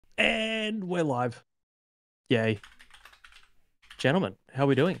And we're live. Yay. Gentlemen, how are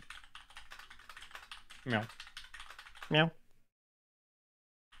we doing? Meow. Meow.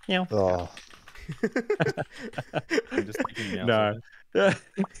 Meow. Oh, I'm just thinking meow. No.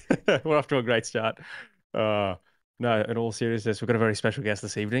 We're off to a great start. No, in all seriousness, we've got a very special guest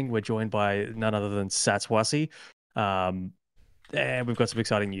this evening. We're joined by none other than Satswassie. And we've got some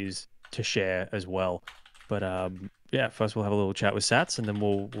exciting news to share as well. But yeah, first we'll have a little chat with Sats and then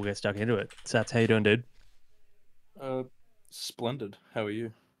we'll get stuck into it. Sats, how you doing, dude? Splendid. How are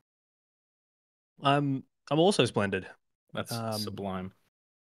you? I'm also splendid. That's sublime.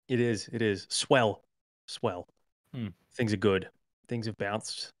 It is. Swell. Things are good. Things have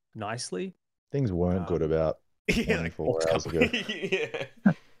bounced nicely. things weren't good about 24 hours ago.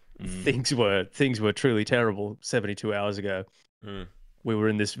 Yeah. Things were truly terrible 72 hours ago. We were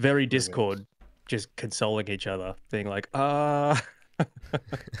in this very Discord just consoling each other, being like, I Did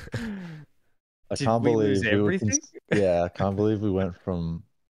can't we believe lose everything? I can't believe we went from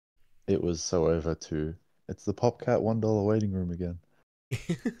it was so over to it's the PopCat $1 waiting room again.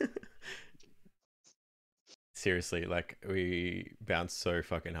 Seriously, like we bounce so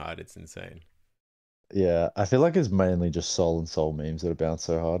fucking hard, it's insane. Yeah, I feel like it's mainly just Sol and Sol memes that are bounced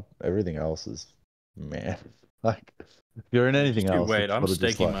so hard. Everything else is man. Like if you're in anything else, Wait, it's I'm sort of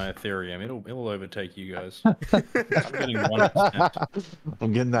just staking like- my Ethereum. It'll overtake you guys. I'm getting 1%.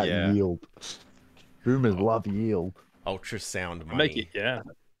 I'm getting that Yeah. yield. Boomers love yield. Ultrasound money. Make it, yeah.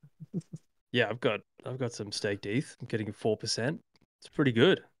 Yeah, I've got some staked ETH. I'm getting 4%. It's pretty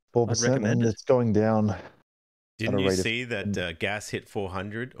good. 4% recommend and it. it's going down. Didn't a you rate of- see that gas hit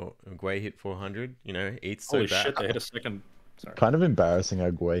 400 or Gwei hit 400? You know, ETH's so Holy bad. shit, they hit a second. Sorry. Kind of embarrassing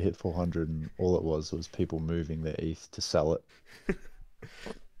how Gwei hit 400 and all it was people moving their ETH to sell it.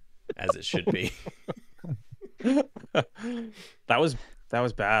 As it should be. That was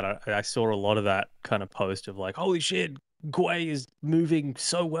bad. I saw a lot of that kind of post of like, holy shit, Gwei is moving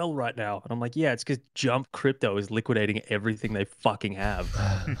so well right now. And I'm like, yeah, it's because Jump Crypto is liquidating everything they fucking have.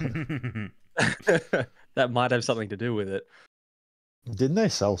 That might have something to do with it. Didn't they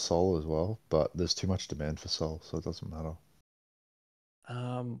sell Sol as well? But there's too much demand for Sol, so it doesn't matter.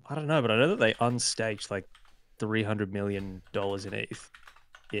 I don't know, but I know that they unstaked like $300 million in ETH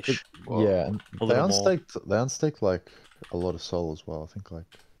ish. Yeah, and A they little more. unstaked like a lot of Sol as well. I think like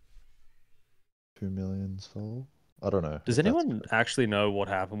 2 million Sol. I don't know. Does if that's- anyone actually know what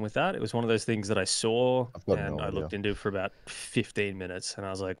happened with that? It was one of those things that I saw I've got and no I idea. looked into for about 15 minutes and I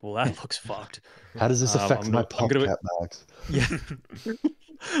was like, well, that looks fucked. How does this affect I'm my gonna- PopCat bags? Yeah.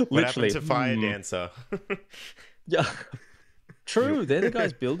 What happened Literally. to Fire Dancer? Yeah. True. They're the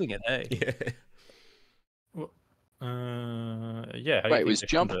guys building it, hey? Yeah. Yeah. how do you Wait, think was they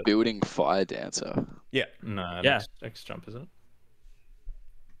Jump fund it? building Fire Dancer? Yeah. No, Yeah. X Jump, isn't it?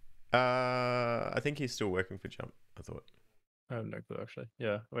 I think he's still working for Jump, I thought. I have no clue, actually.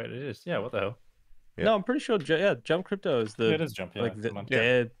 Yeah. Wait, it is. Yeah, what the hell? Yeah. No, I'm pretty sure, Jump Crypto is the, Yeah, it is Jump, yeah. like, come on.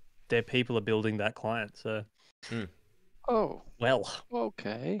 their people are building that client. So, Oh, well,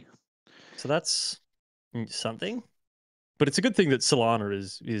 okay. so that's something. But it's a good thing that Solana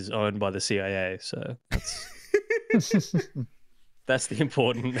is owned by the CIA. So that's the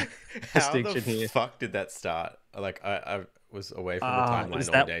important How distinction the here. fuck did that start? Like, I was away from the is timeline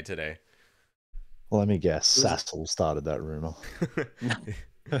all that- day today. Let me guess. Was it- Sassel started that rumor.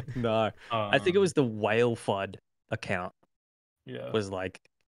 No, I think it was the Whale FUD account Yeah. was like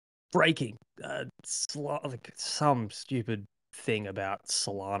breaking like some stupid thing about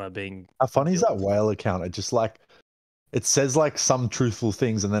Solana being How funny is that whale account? It just like it says like some truthful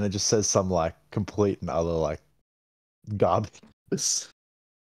things and then it just says some like complete and other like garbage.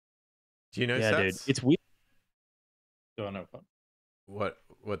 Do you know yeah, dude. Sats? It's weird. Do I know what?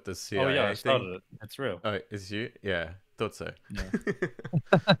 What the CIA Oh, yeah, I thing? started it. It's real. Oh, is you? Yeah, thought so. Yeah.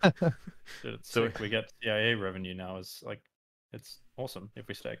 Dude, it's So- sick. We get CIA revenue now. It's like, it's awesome if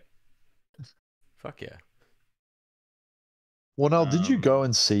we stake. Fuck yeah. Well, now, did you Um, go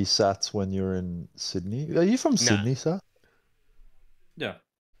and see Sats when you were in Sydney? Are you from Sydney, sir? Yeah.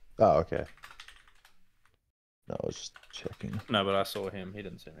 Oh, okay. No, I was just checking. No, but I saw him. He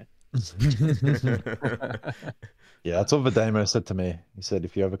didn't see me. Yeah, that's what Vydamo said to me. He said,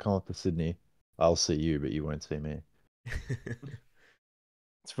 if you ever come up to Sydney, I'll see you, but you won't see me.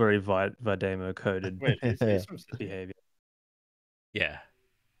 It's very Vydamo coded Wait, he's from Sydney. behavior. Yeah.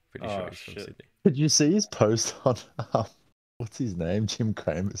 Pretty Oh, sure he's from shit. Sydney. Did you see his post on, what's his name? Jim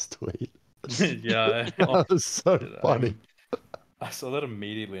Cramer's tweet? Yeah. That was so Dude, funny. I saw that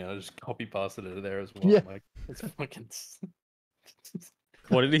immediately and I just copy pasted it there as well. Yeah. I'm like, it's fucking.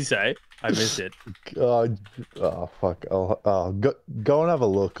 What did he say? I missed it. Oh fuck! Go and have a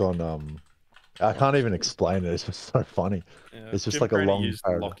look on. I can't even explain it. It's just so funny. It's just Jim like a Crater long used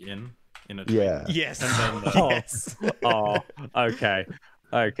paragraph. LOCKIN in a tweet. Yeah. Yes. And then, Yes. Oh, okay.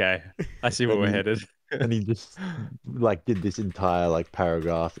 Okay. I see where And we're he- headed. And he just like did this entire like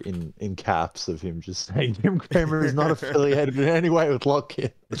paragraph in caps of him just saying Jim Cramer is not affiliated in any way with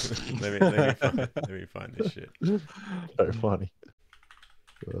LOCKIN. let me find this shit. So funny.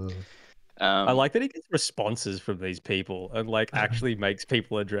 I like that he gets responses from these people and like actually makes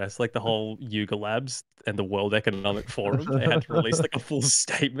people address like the whole Yuga Labs and the World Economic Forum. They had to release like a full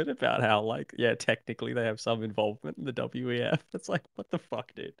statement about how like, yeah, technically they have some involvement in the WEF. It's like, what the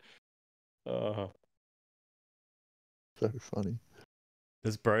fuck, dude? So funny.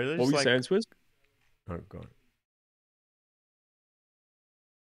 Does bro What just were you like? saying, Swizz? Oh god.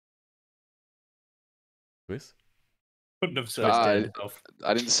 Swiss? couldn't have said I- it himself.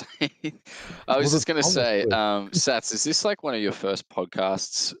 I didn't say. I was Well, just the going to problem say, with- Sats, is this like one of your first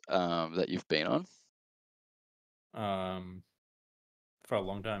podcasts that you've been on? For a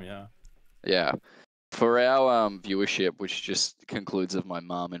long time, yeah. Yeah. For our viewership, which just concludes of my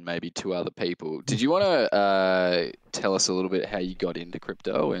mum and maybe 2 other people, did you want to tell us a little bit how you got into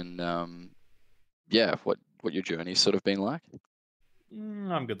crypto and yeah, what your journey's sort of been like?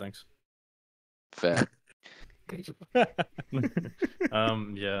 I'm good, thanks. Fair.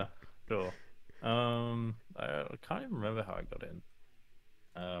 Yeah, sure. I can't even remember how I got in.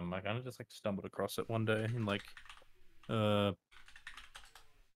 I kind of just like stumbled across it one day and like,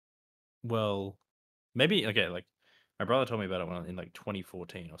 well, maybe okay. Like my brother told me about it in like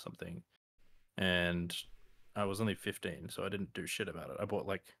 2014 or something, and I was only 15, so I didn't do shit about it. I bought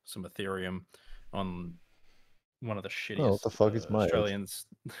like some Ethereum on one of the shittiest Oh, what the fuck is my age? Australians,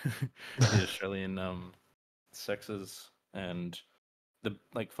 the Australian sexes, and the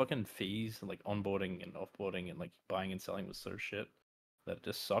like fucking fees, like onboarding and offboarding and like buying and selling was so shit that it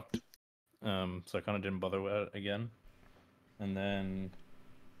just sucked. So I kind of didn't bother with it again. And then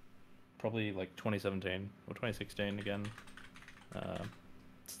probably like 2017 or 2016 again,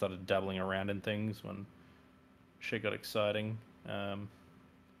 started dabbling around in things when shit got exciting.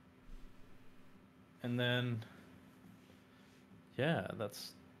 And then yeah,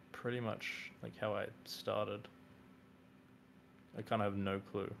 that's pretty much like how I started. I kind of have no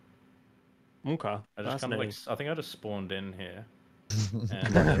clue. Okay. I just kind of like, I think I just spawned in here. And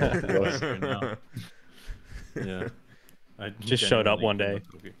yeah, I Just showed up genuinely one could day. not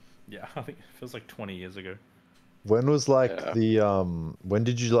talk you. Yeah, I think it feels like 20 years ago. When was like Yeah. the when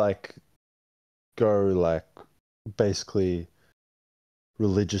did you like go like basically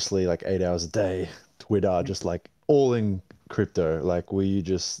religiously like 8 hours a day Twitter just like all in crypto? Like were you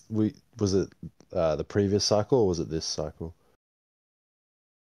just was it the previous cycle or was it this cycle?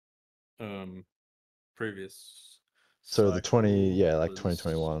 Previous. So the 20 cycle like was-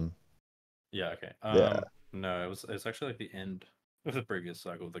 2021. Yeah. Okay. Yeah. No, it's actually like the end of the previous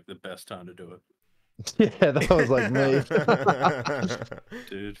cycle, like the best time to do it. Yeah, that was like me.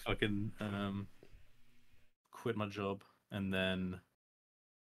 Dude, fucking quit my job and then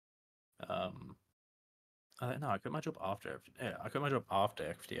I quit my job after I quit my job after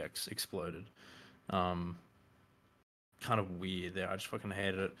FTX exploded. Kind of weird there. I just fucking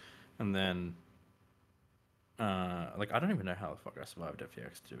hated it. And then like I don't even know how the fuck I survived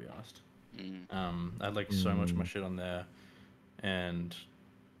FTX, to be honest. I had like so much of my shit on there, and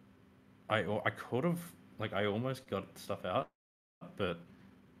I could have like I almost got stuff out, but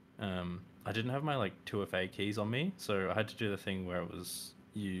I didn't have my like 2FA keys on me, so I had to do the thing where it was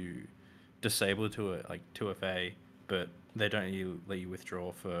you disable like 2FA, but they don't let you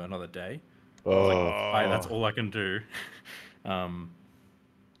withdraw for another day. Oh, Like, that's all I can do. So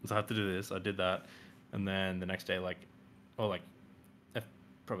I have to do this. I did that, and then the next day, like, or like,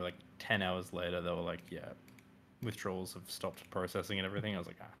 probably like 10 hours later, they were like, yeah, withdrawals have stopped processing and everything. I was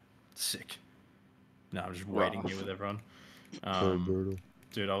like, sick. No, I'm just waiting here with everyone. so brutal.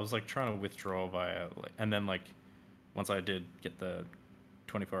 Dude, I was like trying to withdraw via, like, and then like, once I did get the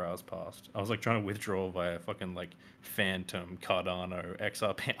 24 hours passed, I was like trying to withdraw via fucking like Phantom, Cardano,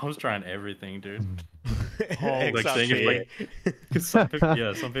 XRP. I was trying everything, dude. Like saying it's like,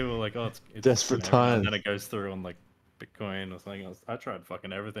 cause some people are like, oh, it's Desperate and times. then it goes through on like Bitcoin or something else. I tried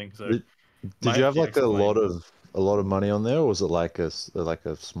fucking everything. So Did my you have like FTX a lot of money on there, or was it like a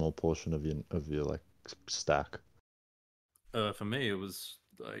small portion of your like stack? for me, it was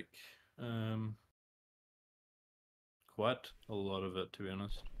like quite a lot of it, to be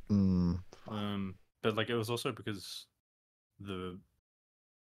honest. But like it was also because the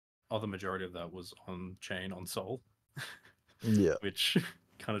other majority of that was on chain on Sol. Yeah. which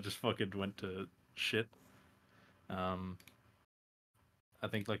kind of just fucking went to shit. I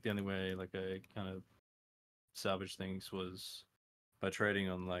think like the only way like I kind of salvaged things was by trading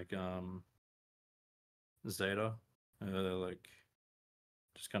on like Zeta, like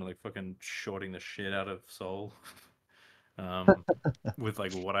just kind of like fucking shorting the shit out of Sol, with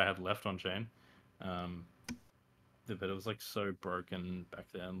like what I had left on chain. But it was like so broken back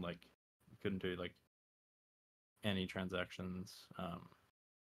then, like you couldn't do like any transactions.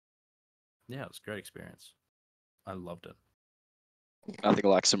 Yeah, it was a great experience. I loved it. Nothing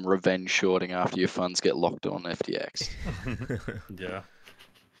like some revenge shorting after your funds get locked on FTX. Yeah.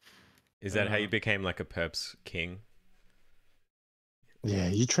 Is that how you became like a perps king? Yeah,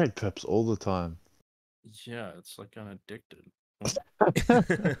 you trade perps all the time. Yeah, it's like I'm addicted.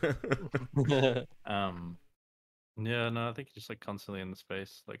 Yeah, no, I think just like constantly in the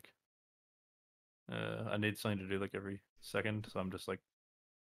space. Like, I need something to do like every second, so I'm just like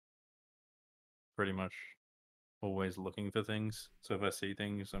pretty much always looking for things. So if I see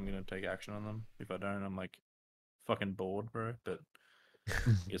things, I'm gonna take action on them. If I don't, I'm like fucking bored, bro. But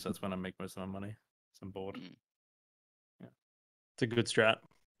I guess that's when I make most of my money. So I'm bored. Yeah. It's a good strat.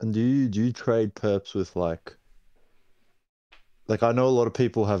 And do you trade perps with like I know a lot of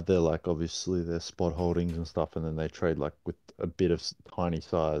people have their like obviously their spot holdings and stuff, and then they trade like with a bit of tiny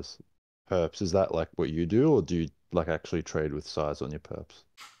size perps. Is that like what you do, or do you like actually trade with size on your perps?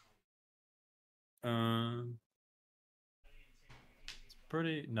 It's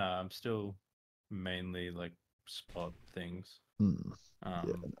pretty. No, I'm still mainly like spot things. Yeah,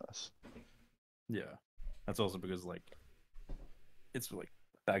 nice. Yeah, that's also because like it's like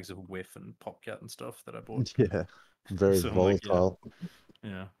bags of whiff and popcat and stuff that I bought. Yeah, very So I'm like, volatile.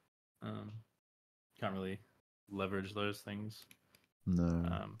 yeah. Can't really leverage those things.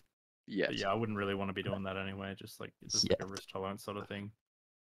 No. Yeah. But yeah, I wouldn't really want to be doing that anyway. Just like it's like a risk tolerance sort of thing.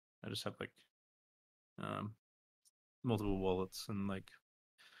 I just have like multiple wallets and like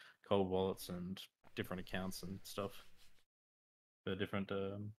cold wallets and different accounts and stuff for different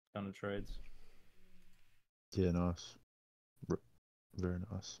kind of trades. Yeah, nice. Very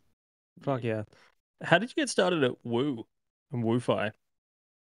nice. Fuck yeah. How did you get started at Woo and WooFi?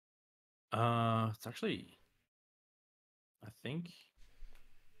 It's actually, I think,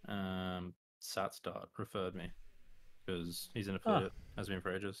 Satstart referred me because he's an affiliate, has been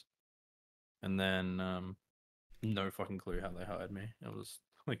for ages, and then no fucking clue how they hired me. It was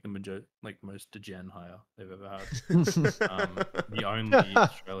like the most degen hire they've ever had. The only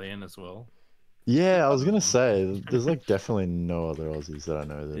Australian as well. Yeah, I was gonna say there's like definitely no other Aussies that I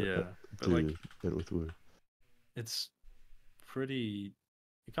know that but do like it with Woo. it's pretty.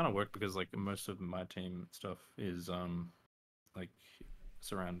 It kind of worked because like most of my team stuff is like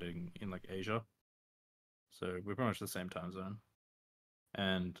surrounding in like Asia, so we're pretty much the same time zone.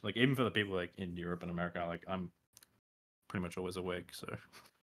 And like even for the people like in Europe and America, like I'm pretty much always awake, so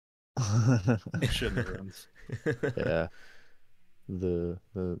shit never ends. Yeah, the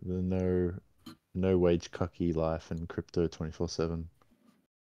no wage cucky life in crypto 24/7.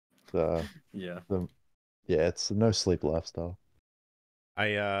 Yeah. Yeah, it's a no sleep lifestyle.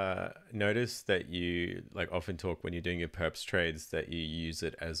 I noticed that you like often talk when you're doing your perps trades that you use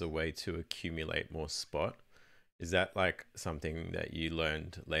it as a way to accumulate more spot. Is that like something that you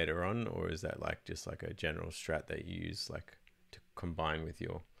learned later on, or is that like just like a general strat that you use like to combine with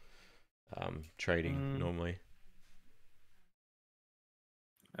your trading normally?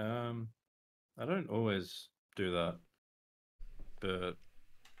 I don't always do that, but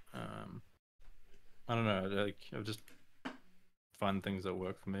I don't know. Like I just find things that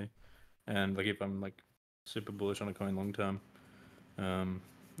work for me, and like if I'm like super bullish on a coin long term, and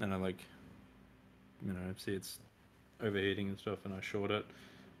I like, see it's overheating and stuff, and I short it,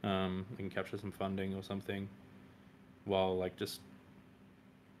 I can capture some funding or something, while like just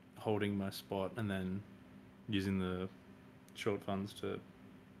holding my spot and then using the short funds to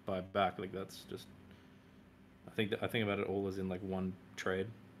buy back. Like that's just, I think about it all as in like one trade,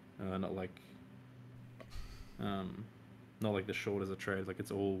 not like the short as a trade. Like it's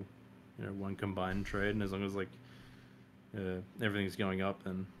all, one combined trade, and as long as like everything's going up,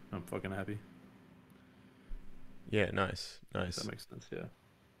 then I'm fucking happy. Yeah, nice. If that makes sense. Yeah.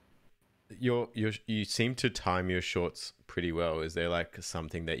 You seem to time your shorts pretty well. Is there like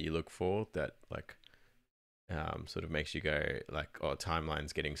something that you look for that like sort of makes you go like, oh,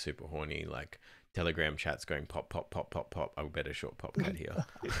 timeline's getting super horny, like Telegram chat's going pop pop pop pop pop, I better short popcat here?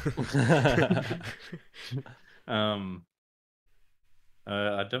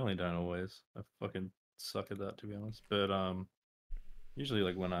 I definitely don't always. I fucking suck at that, to be honest. But usually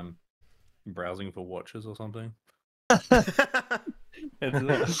like when I'm browsing for watches or something,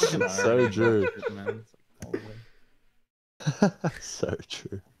 It's So true. man. So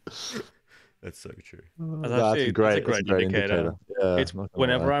true. That's so true. That's a great indicator. Yeah, It's not gonna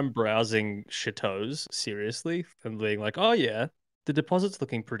whenever lie. I'm browsing Chateaus, seriously, and being like, oh yeah, the deposit's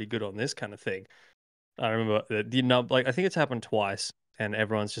looking pretty good on this kind of thing. I remember like I think it's happened twice, and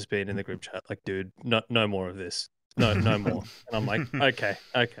everyone's just been in the group chat like, dude, no more of this. No more. And I'm like, okay,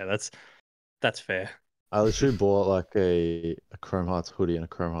 that's fair. I literally bought like a Chrome Hearts hoodie and a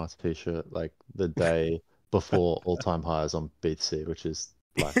Chrome Hearts t-shirt like the day before all-time highs on BTC, which is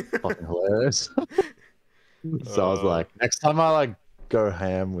like fucking hilarious. So I was like, next time I like go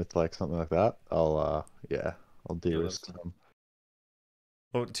ham with like something like that, I'll de-risk some.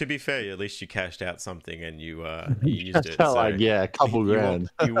 Well, to be fair, at least you cashed out something and you used it. Felt So like, yeah, a couple grand.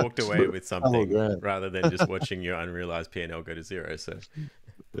 You walked away with something grand. rather than just watching your unrealized P&L go to zero. So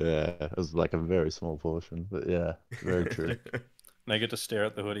yeah, it was like a very small portion, but yeah, very true. And I get to stare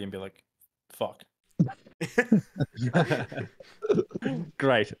at the hoodie and be like, fuck.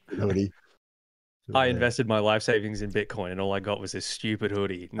 Great. Hoodie. I invested my life savings in Bitcoin, and all I got was this stupid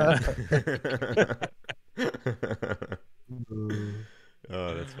hoodie. No.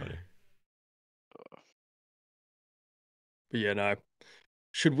 Oh, that's funny. But yeah, no.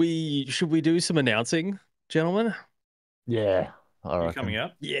 Should we do some announcing, gentlemen? Yeah. Are you coming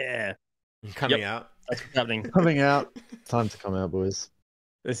up? Yeah. Coming out. That's what's happening. Coming out. Time to come out, boys.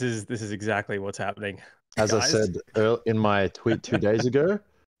 This is exactly what's happening. As guys. I said in my tweet 2 days ago,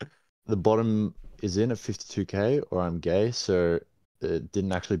 the bottom is in at 52k, or I'm gay, so it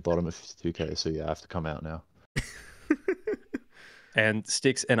didn't actually bottom at 52k. So yeah, I have to come out now. And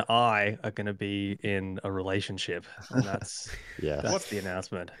Sticks and I are going to be in a relationship, and that's the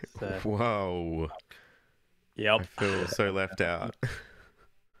announcement. So, Whoa. yep. I feel so left out.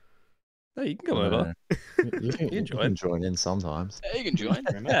 Oh, you can come over. You can join in sometimes. Yeah, you can join.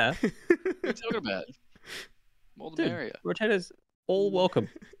 Yeah. What are you talking about? More the Dude, merrier. Rotato's all welcome.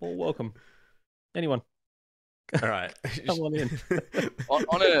 All welcome. Anyone. All right. Come on in.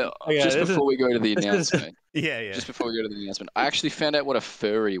 Just before we go to the announcement. Yeah. Just before we go to the announcement, I actually found out what a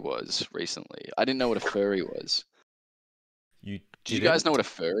furry was recently. I didn't know what a furry was. Did you guys know what a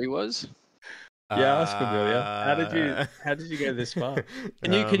furry was? Yeah, I was familiar. How did you go this far?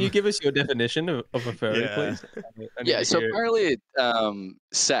 Can you give us your definition of a furry, please? Yeah, so apparently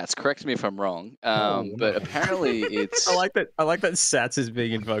Sats, correct me if I'm wrong. But apparently it's I like that Sats is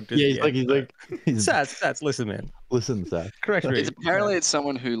being invoked. He's like Sats, listen, man. Listen, Sats. Correct me. It's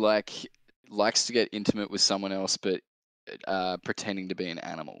someone who likes to get intimate with someone else, but pretending to be an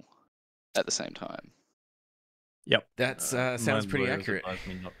animal at the same time. Yep. That sounds pretty accurate.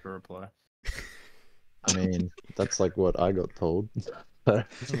 Me not to reply. I mean, that's like what I got told. I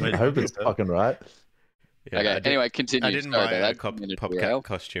hope it's fucking right. Yeah, okay, anyway, continue. I didn't buy a PopCat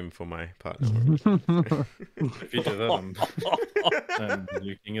costume for my partner. If you do that, I'm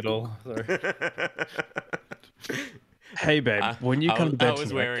nuking it all. Hey, babe, when you come to bed, I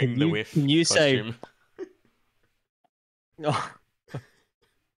was wearing the whiff can you costume. say...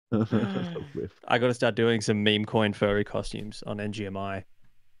 I got to start doing some meme coin furry costumes on NGMI.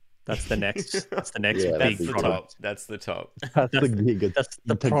 That's the next. That's the next big product. That's the top. That's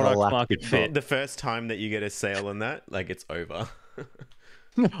the product market fit. The first time that you get a sale on that, like it's over.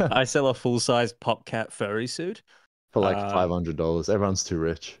 I sell a full-size PopCat furry suit for like $500. Everyone's too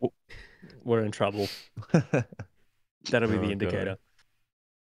rich. We're in trouble. That'll be the indicator.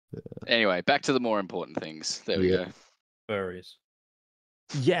 Anyway, back to the more important things. There we go. Furries.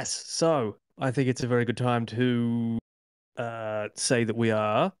 Yes. So I think it's a very good time to say that we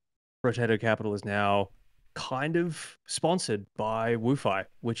are. Brotato Capital is now kind of sponsored by WooFi,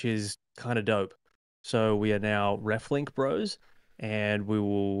 which is kind of dope. So we are now RefLink bros, and we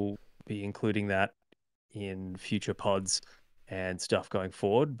will be including that in future pods and stuff going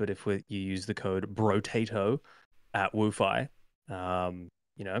forward. But if you use the code Brotato at WooFi,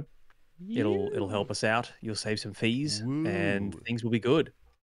 it'll help us out. You'll save some fees, and things will be good.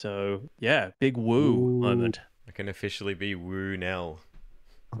 So yeah, big woo moment. I can officially be Woo Nell.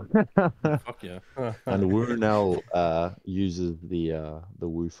 Fuck yeah. And Woo now uses the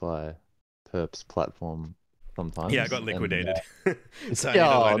WooFi perps platform sometimes. Yeah, I got liquidated. And, so I need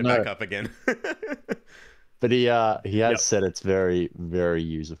to load it back up again. But he has said it's very, very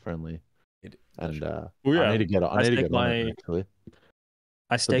user friendly. And I need to get on it actually.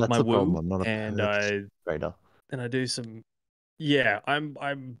 I stake my Woo, I'm not a trader. And I do some. Yeah,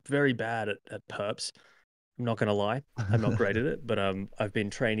 I'm very bad at perps. I'm not gonna lie, I'm not great at it, but I've been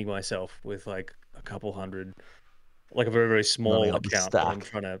training myself with like a couple hundred, like a very, very small account. I'm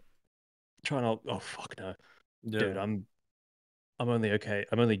trying to. Oh fuck no! dude, I'm only okay.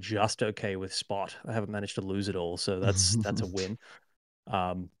 I'm only just okay with spot. I haven't managed to lose it all, so that's a win.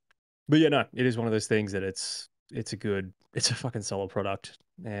 But yeah, no, it is one of those things that it's a fucking solid product,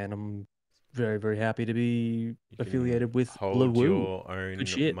 and I'm very, very happy to be affiliated with hold LOWOO.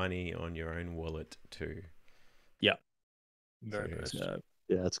 your own money on your own wallet too. Yeah, very nice.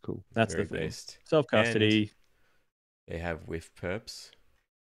 Yeah, that's cool. That's Very the thing. based. Self-custody. They have whiff perps,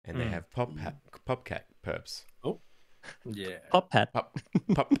 and they have popcat perps. Oh, yeah. Pop hat. Pop.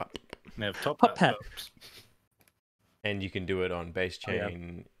 They have top Pop hat. hat. And you can do it on base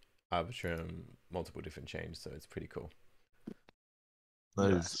chain, Arbitrum, multiple different chains, so it's pretty cool.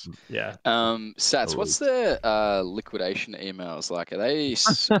 Nice. Yeah. Sats, what's their liquidation emails like? Are they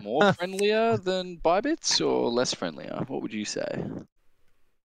more friendlier than Bybits or less friendlier? What would you say?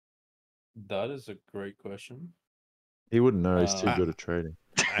 That is a great question. He wouldn't know. He's too good at trading.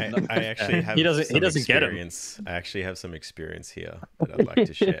 I actually have He doesn't get 'em. I actually have some experience here that I'd like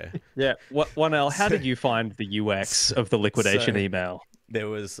to share. Yeah. How did you find the UX of the liquidation email? There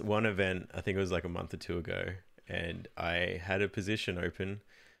was one event, I think it was like a month or two ago, and I had a position open,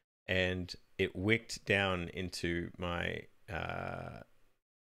 and it wicked down into my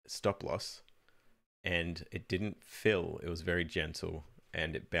stop loss, and it didn't fill. It was very gentle,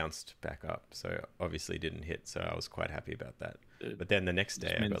 and it bounced back up. So obviously didn't hit. So I was quite happy about that. But then the next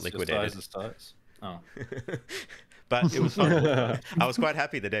day I got liquidated. Oh. But it was fun. I was quite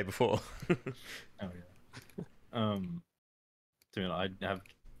happy the day before. Oh yeah. Dude, I have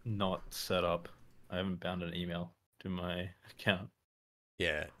not set up. I haven't bound an email to my account.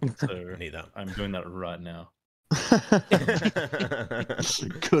 Yeah. So Neither. I'm doing that right now.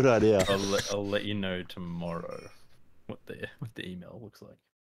 Good idea. I'll let you know tomorrow what the email looks like.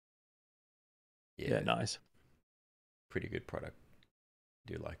 Yeah, nice. Pretty good product.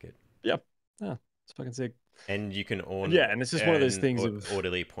 Do like it. Yep. Yeah, it's fucking sick. And you can earn. Yeah, and it's just one of those things of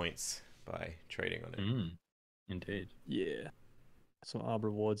orderly points by trading on it. Indeed. Yeah. Some ARB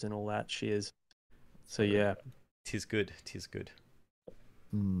rewards and all that shiz. So yeah. Tis good. Tis good.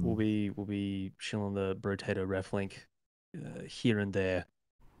 We'll be shilling the Brotato ref link here and there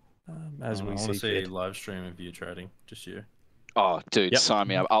as we see. I want to see fit. a live stream of you trading, just you. Oh, dude, sign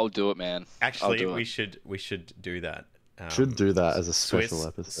me up. I'll do it, man. Actually, we should do that. Should do that as a special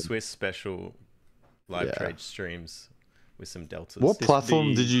episode. Swiss special live trade streams with some deltas. What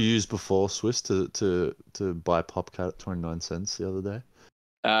platform did you use before Swiss to buy PopCat at 29 cents the other day?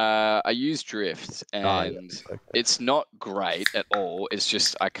 I use Drift, and it's not great at all. It's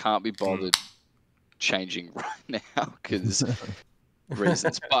just I can't be bothered changing right now because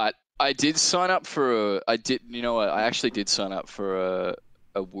reasons. But I did sign up for I actually did sign up for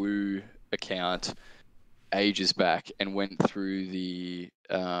a Woo account ages back and went through the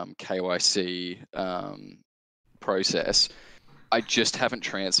KYC process. I just haven't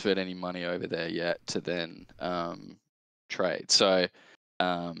transferred any money over there yet to then trade. So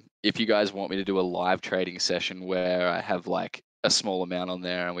if you guys want me to do a live trading session where I have like a small amount on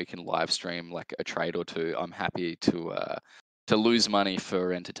there and we can live stream like a trade or two, I'm happy to lose money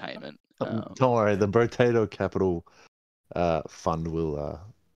for entertainment. Don't worry, the Brotato Capital Fund will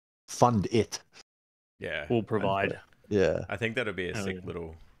fund it. Yeah, we'll provide. Yeah, I think that'll be a sick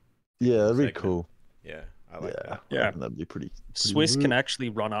little. Yeah, that'd be segment. cool. Yeah, I like that. Yeah, that'd be pretty Swiss can actually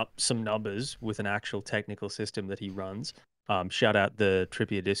run up some numbers with an actual technical system that he runs. Shout out the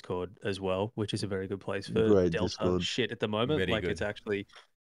Trippier Discord as well, which is a very good place for Great Delta Discord. shit at the moment. Very like good. it's actually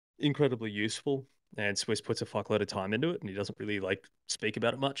incredibly useful, and Swiss puts a fuckload of time into it, and he doesn't really like speak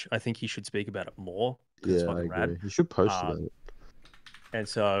about it much. I think he should speak about it more. Yeah, it's I fucking agree. rad. You should post about it. And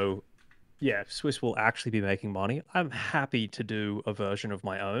so, yeah, Swiss will actually be making money. I'm happy to do a version of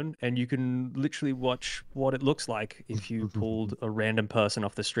my own, and you can literally watch what it looks like if you pulled a random person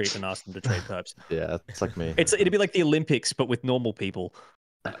off the street and asked them to trade perps. Yeah, it's like me. It'd be like the Olympics, but with normal people.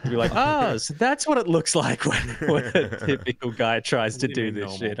 You'd be like, so that's what it looks like when a typical guy tries to do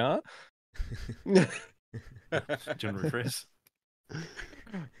this shit, huh? John Refresh.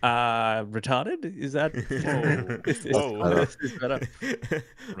 Retarded? Is that? Is better?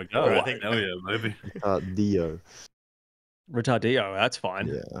 I think. Oh yeah, maybe. Dio. Retardio. That's fine.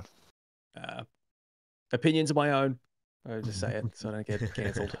 Yeah. Opinions of my own. I'll just say it so I don't get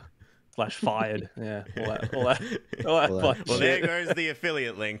cancelled. / fired. Yeah. All that Well, shit. there goes the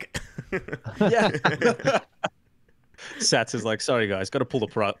affiliate link. Yeah. Sats is like, sorry guys, got to pull the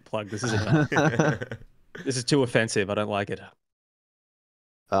plug. This isn't. This is too offensive. I don't like it.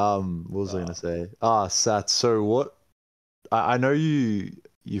 What was I gonna say? Sats. So what? I know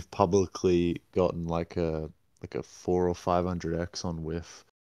you've publicly gotten like a 400 or 500x on Whiff.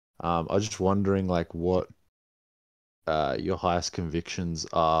 I was just wondering like what your highest convictions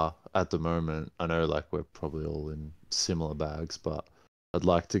are at the moment. I know like we're probably all in similar bags, but I'd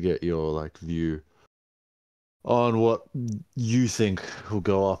like to get your like view on what you think will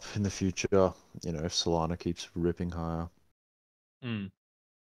go up in the future. You know, if Solana keeps ripping higher.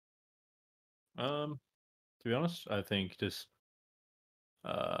 To be honest, I think just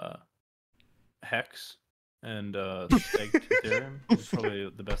Hex and staked Ethereum is probably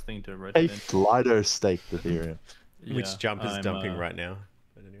the best thing to rotate into. Lido staked Ethereum. Yeah, Which jump is dumping right now?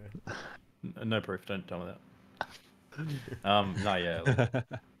 But anyway. No proof. Don't tell me that. No, yeah. Like,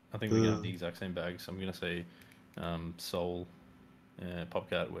 I think we're gonna have the exact same bags. I'm gonna say Sol,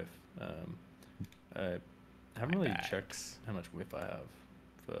 Popcat with. I haven't really checked how much WIF I have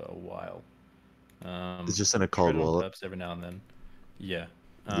for a while. It's just in a cold wallet. Every now and then. Yeah.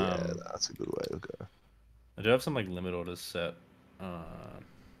 Yeah, that's a good way to go. I do have some like limit orders set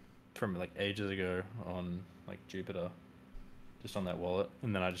from like ages ago on like Jupiter, just on that wallet,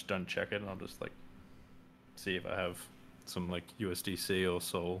 and then I just don't check it, and I'll just like see if I have some like USDC or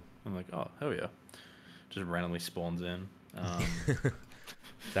Sol, and like, oh hell yeah, just randomly spawns in.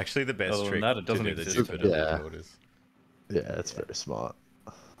 It's actually the best trick. That, it doesn't to do exist. the Jupiter limit orders. Yeah, it's very smart.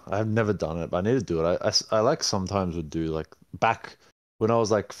 I've never done it, but I need to do it. I like sometimes would do like back when I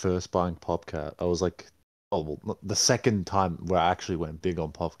was like first buying Popcat. I was like, oh well, the second time where I actually went big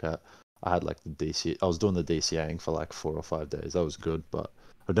on Popcat, I had like the DC. I was doing the DCAing for like 4 or 5 days. That was good, but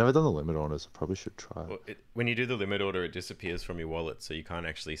I've never done the limit orders. I probably should try. Well, when you do the limit order, it disappears from your wallet, so you can't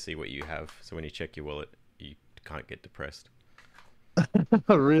actually see what you have. So when you check your wallet, you can't get depressed.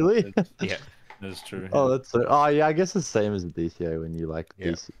 Really? Yeah. That's true. Oh, that's so, oh yeah. I guess it's the same as the DCA when you like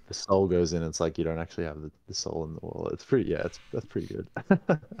the Sol goes in. It's like you don't actually have the Sol in the wallet. It's pretty. Yeah, that's pretty good.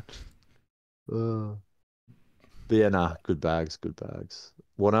 But yeah, nah, good bags, good bags.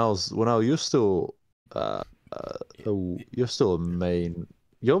 One you're still you're still a main.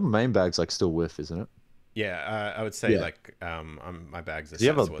 Your main bag's like still WIF, isn't it? Yeah, I would say like my bags are. You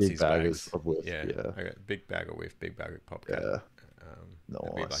have a Satswassie's big bag bags. of WIF. Yeah, Yeah, I got big bag of WIF, big bag of Popcat. Yeah.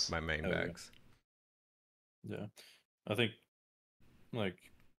 That'd be like my main bags. Yeah, I think like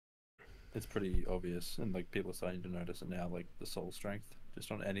it's pretty obvious, and like people are starting to notice it now. Like the Sol strength,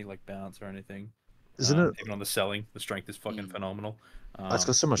 just on any like bounce or anything. Isn't it? Even on the selling, the strength is fucking phenomenal. It's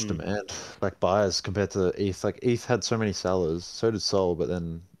got so much demand, like buyers compared to ETH. Like ETH had so many sellers, so did Sol, but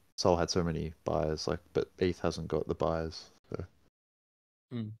then Sol had so many buyers. Like, but ETH hasn't got the buyers. So.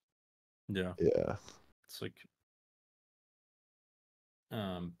 Yeah. Yeah. It's like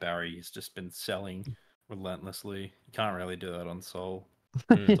Barry has just been selling relentlessly. You can't really do that on Sol.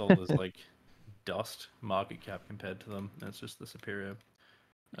 Sol is like dust market cap compared to them. And it's just the superior.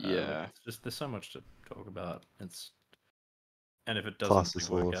 Yeah. It's just there's so much to talk about. And if it doesn't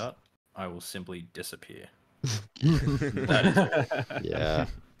work out, I will simply disappear. That is all. Yeah.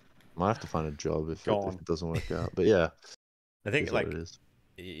 Might have to find a job if it doesn't work out. But yeah. I think like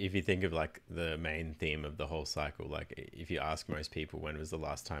if you think of like the main theme of the whole cycle, like if you ask most people when was the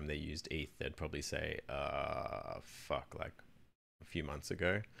last time they used ETH, they'd probably say, fuck, like a few months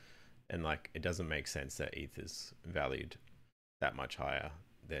ago. And like it doesn't make sense that ETH is valued that much higher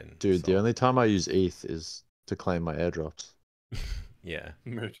than Dude, the only time I use ETH is to claim my airdrops. Yeah.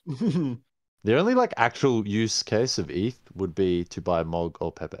 The only like actual use case of ETH would be to buy Mog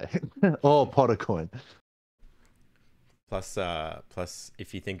or Pepe or Pottercoin. Plus,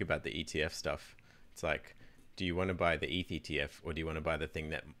 if you think about the ETF stuff, it's like, do you want to buy the ETH ETF or do you want to buy the thing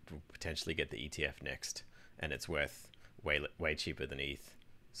that will potentially get the ETF next, and it's worth way cheaper than ETH?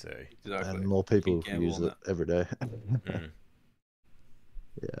 So and more people use it every day.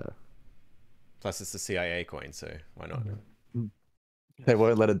 Yeah. Plus, it's the CIA coin, so why not? They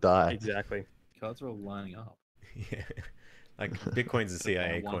won't let it die. Exactly. Cards are all lining up. Yeah, like Bitcoin's a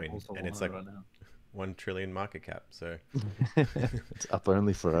CIA coin, and it's like 1 trillion market cap. So it's up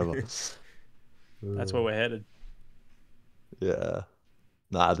only forever. That's where we're headed. Yeah.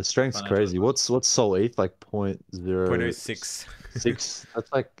 Nah, the strength's crazy. What's Sol ETH like 0.06?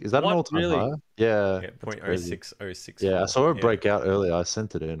 That's like, is that an all-time high? Yeah. 0.0606. Yeah, I saw it break out earlier. I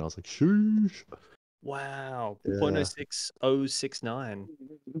sent it in. I was like, sheesh. Wow. 0.06069.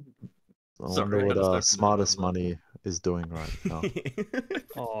 I wonder what smartest money is doing right now.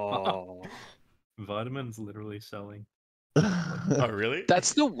 Oh. Vitamin's literally selling. Oh, really?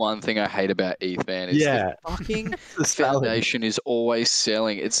 That's the one thing I hate about ETH, man. Is the fucking foundation is always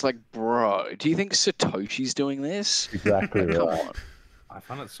selling. It's like, bro, do you think Satoshi's doing this? Exactly. Come on. I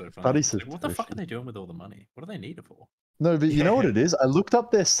find it so funny. Like, what the fuck are they doing with all the money? What do they need it for? No, but you know what it is? I looked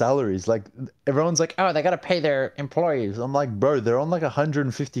up their salaries. Like, everyone's like, oh, they got to pay their employees. I'm like, bro, they're on like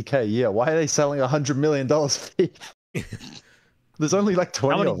 150K a year. Why are they selling $100 million for ETH? There's only like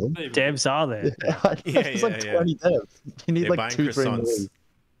 20 How of them. many devs are there? There's like 20 devs. You need They're like buying 2-3 more. croissants.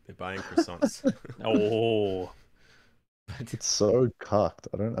 They're buying croissants. Oh, It's so cucked.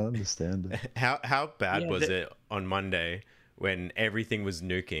 I don't understand it. How bad Yeah, was it on Monday when everything was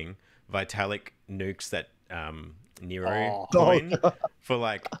nuking? Vitalik nukes that Nero coin for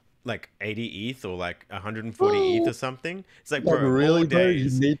like 80 ETH or like 140 ETH or something. It's like, Like, bro, really, all bro? You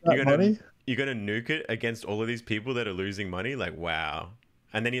days need that money? you're gonna nuke it against all of these people that are losing money. Like, wow.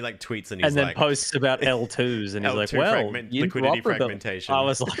 And then he like tweets and he's and then like, posts about L2s, and he's like, L2 "Well, liquidity fragmentation. I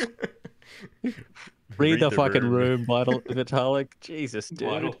was like, read the fucking room, Vitalik. Jesus, dude.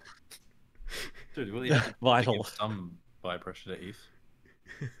 Vital. Dude, well, yeah, Vital. Some buy pressure to ETH.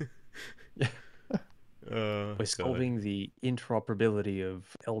 We're solving the interoperability of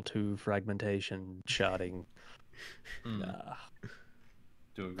L2 fragmentation sharding.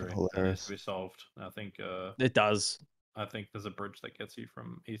 Do agree. That needs Hilarious. to be solved. I think It does. I think there's a bridge that gets you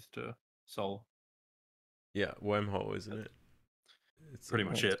from ETH to Sol. Yeah, wormhole, isn't it? It's Pretty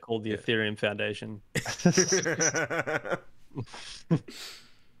much It's it. called the Ethereum Foundation.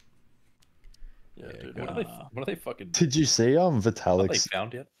 Yeah, dude. God. What are they fucking? Did you see Are they Vitalik's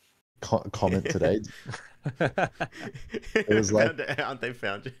found yet? comment today? It was like- aren't they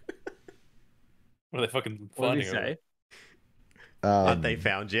found you? What are they fucking What did finding? he say? Aren't they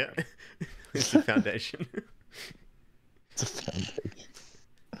found yet? It's the foundation. It's a foundation.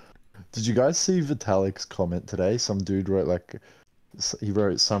 Did you guys see Vitalik's comment today? Some dude wrote he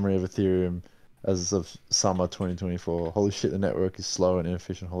wrote summary of Ethereum as of summer 2024. Holy shit, the network is slow and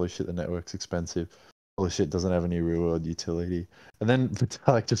inefficient. Holy shit, the network's expensive. Holy shit, doesn't have any real world utility. And then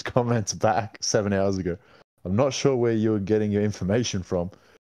Vitalik just comments back 7 hours ago. I'm not sure where you're getting your information from.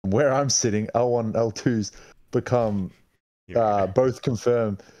 From where I'm sitting, L1 and L2s become both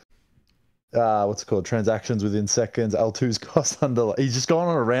confirm what's it called, transactions within seconds. L2s cost under. He's just going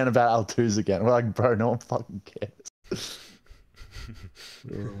on a rant about L2s again. We're like, bro, no one fucking cares.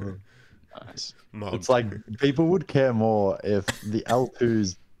 Nice. It's like people would care more if the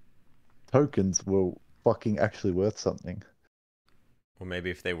L2s tokens were fucking actually worth something. Or maybe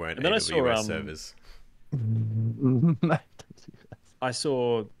if they weren't And then I AWS saw, servers. I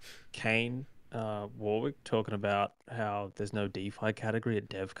saw Kane Warwick talking about how there's no DeFi category at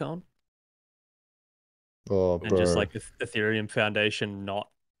DevCon, Oh, and bro. just like the Ethereum Foundation not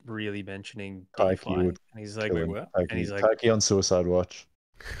really mentioning Taiki DeFi. would And he's like, Kill him. where? and he's like, Taiki on suicide watch.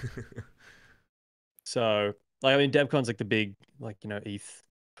 so like, I mean, DevCon's like the big, like, you know, ETH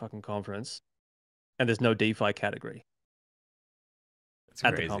fucking conference, and there's no DeFi category It's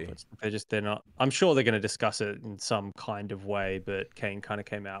at crazy. the conference. They're not. I'm sure they're going to discuss it in some kind of way, but Kane kind of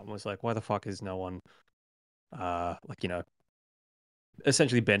came out and was like, "Why the fuck is no one, like, you know,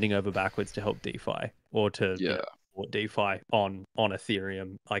 essentially bending over backwards to help DeFi or to you know, support DeFi on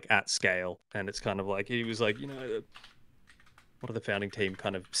Ethereum like at scale?" And it's kind of like he was like, you know, what are the founding team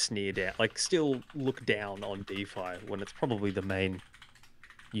kind of sneer down, like still look down on DeFi when it's probably the main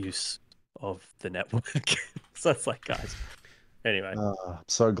use of the network. So it's like, guys. Anyway, I'm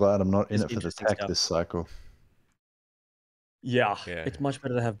so glad I'm not in It's it for the interesting tech stuff. this cycle. yeah, Yeah. it's much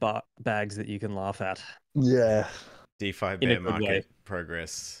better to have bags that you can laugh at. Yeah. DeFi In a bear good market way.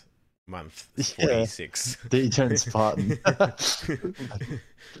 progress month Yeah. 46. Degen Spartan.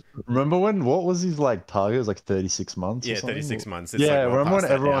 Remember what was his like target? It was like 36 months. Yeah, or something? 36 months. It's Yeah, like well remember when past that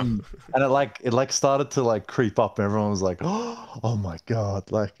now. everyone and it like started to like creep up and everyone was like, oh my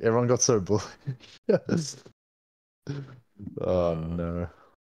god, like everyone got so bullish. Oh no.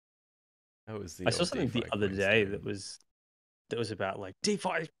 That was the I saw old something the DeFi other coin day story. that was about like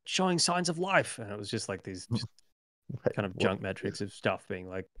DeFi showing signs of life, and it was just like these just Wait, kind of what? junk metrics of stuff being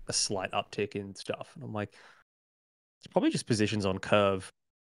like a slight uptick in stuff, and I'm like, it's probably just positions on curve,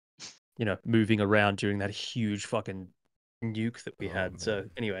 you know, moving around during that huge fucking nuke that we Oh, had. So man.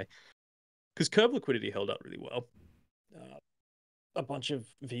 anyway, because curve liquidity held up really well, a bunch of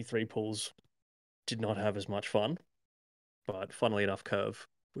V3 pools did not have as much fun, but funnily enough, curve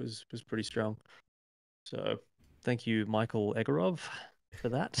was pretty strong. So thank you, Michael Egorov, for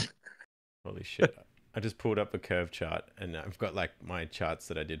that. Holy shit. I just pulled up a curve chart and I've got like my charts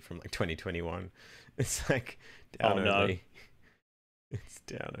that I did from like 2021. It's like down Oh, no. only. It's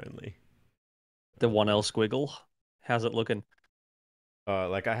down only. The 1L squiggle, how's it looking?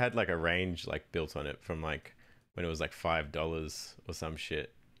 Like I had like a range like built on it from like when it was like $5 or some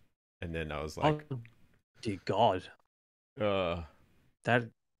shit. And then I was like, oh dear God, that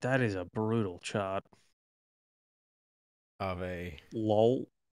that is a brutal chart. Ave. Lol,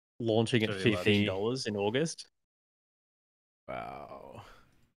 launching at Sorry, $15 in August. Wow.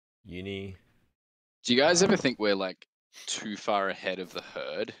 Uni. Do you guys ever think we're like too far ahead of the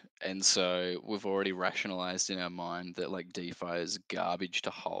herd, and so we've already rationalized in our mind that like DeFi is garbage to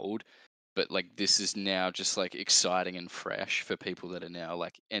hold, but like this is now just like exciting and fresh for people that are now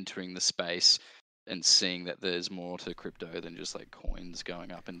like entering the space and seeing that there's more to crypto than just like coins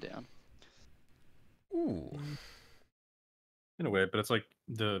going up and down? Ooh. In a way, but it's like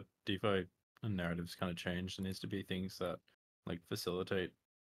the DeFi narrative's kind of changed. There needs to be things that like facilitate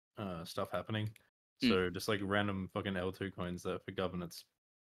stuff happening. So just like random fucking L2 coins that for governance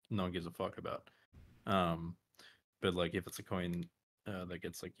no one gives a fuck about. But like if it's a coin that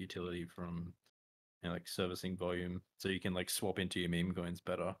gets like utility from like servicing volume, so you can like swap into your meme coins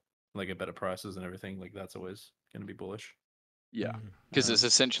better, like at better prices and everything, like that's always going to be bullish. Yeah, because it's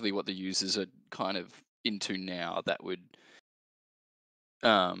essentially what the users are kind of into now that would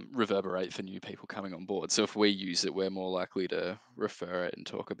reverberate for new people coming on board. So if we use it, we're more likely to refer it and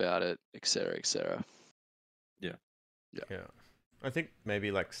talk about it, etc., etc. Yeah. I think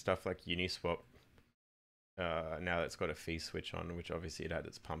maybe like stuff like Uniswap, now that it's got a fee switch on, which obviously it had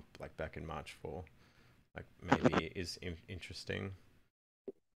its pump like back in March 4, like maybe is interesting.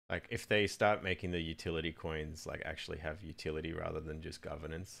 Like if they start making the utility coins like actually have utility rather than just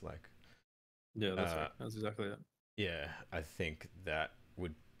governance, like that's right. That's exactly it. Yeah, I think that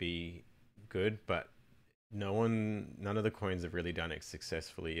would be good, but none of the coins have really done it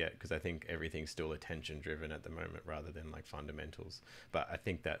successfully yet, because I think everything's still attention driven at the moment rather than like fundamentals. But I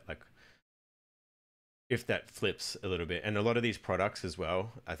think that like if that flips a little bit, and a lot of these products as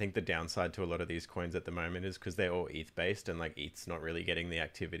well, I think the downside to a lot of these coins at the moment is because they're all ETH based, and like ETH's not really getting the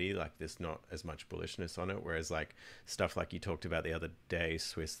activity, like there's not as much bullishness on it, whereas like stuff like you talked about the other day,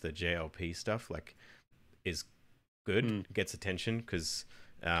 Swiss, the JLP stuff, like is good, gets attention because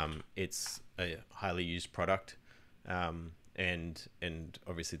it's a highly used product, and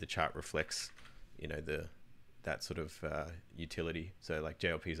obviously the chart reflects, you know, that sort of utility. So like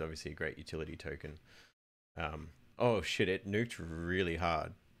JLP is obviously a great utility token. Oh shit, it nuked really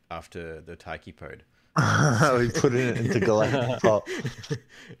hard after the Taiki Poad. We put it into Galactic Pop.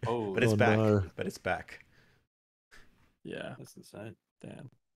 But it's back. No. But it's back. Yeah, That's insane. damn.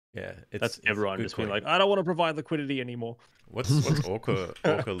 Yeah, That's everyone good just being coin. like, I don't want to provide liquidity anymore. What's Orca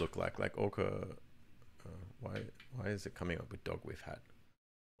look like? Like Orca, why is it coming up with dog with hat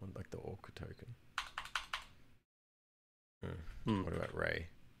on like the Orca token? What about Ray?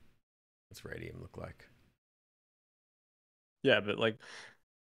 What's Radium look like? Yeah, but like,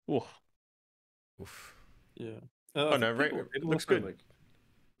 oof. Yeah. Oh no, Ray looks good. Like,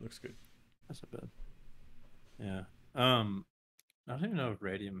 looks good. that's not bad. Yeah. I don't even know if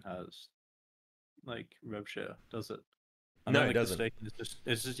Radium has like rev share, does it? I No, know, it like, doesn't.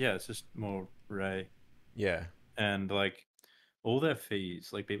 It's just more Ray. Yeah. And like all their fees,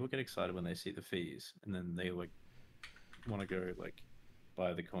 like people get excited when they see the fees, and then they like want to go like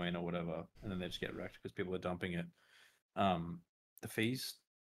buy the coin or whatever, and then they just get wrecked because people are dumping it. The fees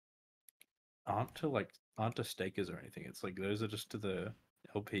aren't to stakers or anything. It's like those are just to the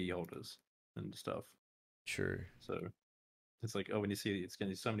LP holders and stuff. True. So it's like, oh, when you see it's going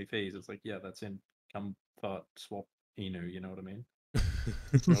to be so many fees, it's like, yeah, that's in come part swap Inu, you know what I mean?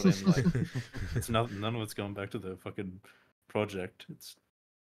 It's not in like it's none of it's going back to the fucking project. It's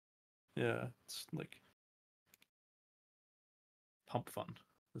like Pump.fun.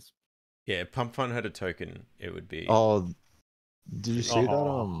 Yeah, Pump.fun had a token. It would be. Oh, did you see that?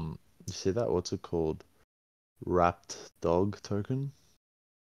 Oh. You see that? What's it called? Wrapped dog token.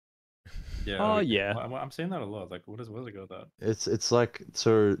 Yeah. Oh yeah. I'm seeing that a lot. Like, what does it go with that? It's like,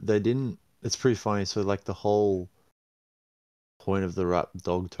 so they didn't. It's pretty funny. So like the whole point of the wrapped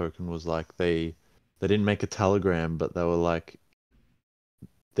dog token was like they didn't make a telegram, but they were like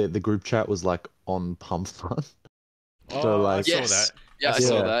the group chat was like on Pump.fun. So like, I saw that. Yeah, I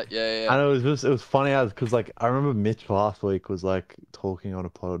saw that. Yeah. And it was funny as because like I remember Mitch last week was like talking on a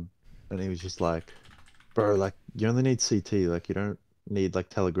pod, and he was just like, "Bro, like you only need CT, like you don't need like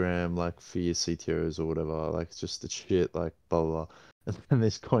Telegram like for your CTOs or whatever. Like it's just the shit, like blah blah." Blah. And then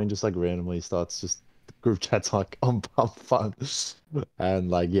this coin just like randomly starts just group chats like on Pump.fun,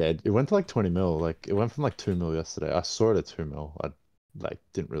 and like yeah, it went to like 20 mil. Like it went from like 2 mil yesterday. I saw it at 2 mil. I like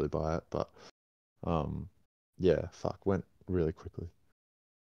didn't really buy it, but yeah, fuck, went really quickly.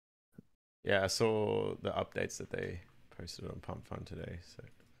 Yeah, I saw the updates that they posted on Pump.fun today. So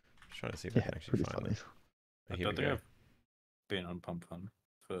I'm trying to see if I can actually pretty find funny. them. I don't think I've been on Pump.fun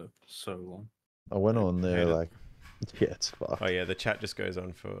for so long. I went I on there hate it. like, yeah, it's fucked. Oh yeah, the chat just goes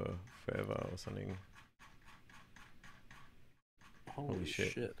on for forever or something. Holy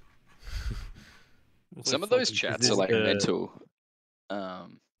shit. Some of those chats are like mental.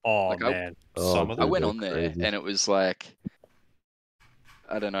 Oh Like, man. Some of I them. went they're on there crazy. and it was like,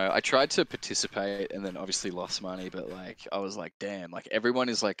 I don't know. I tried to participate and then obviously lost money, but like I was like, damn, like everyone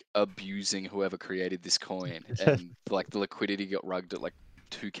is like abusing whoever created this coin, and like the liquidity got rugged at like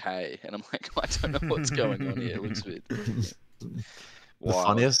 2K, and I'm like, I don't know what's going on here. It looks a bit The wild.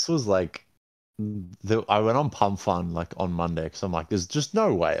 funniest was like, I went on Pump.fun like on Monday because I'm like, there's just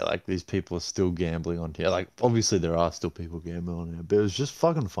no way like these people are still gambling on here. Like, obviously there are still people gambling on here, but it was just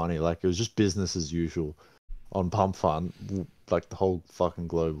fucking funny. Like, it was just business as usual on Pump.fun. Like, the whole fucking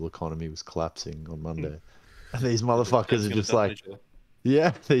global economy was collapsing on Monday, and these motherfuckers are just like,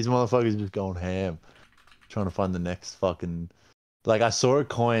 yeah, these motherfuckers just going ham, trying to find the next fucking. Like, I saw a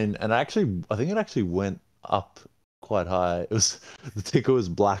coin, and I think it actually went up quite high. It was the ticker was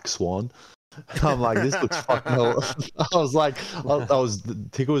Black Swan. I'm like, this looks fucking. I was like, the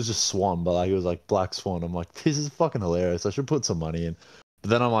ticker was just Swan, but like it was like Black Swan. I'm like, this is fucking hilarious. I should put some money in. But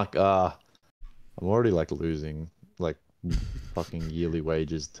then I'm like, I'm already like losing like fucking yearly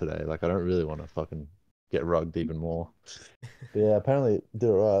wages today. Like, I don't really want to fucking get rugged even more. But yeah, apparently it did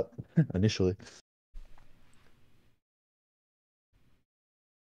alright initially.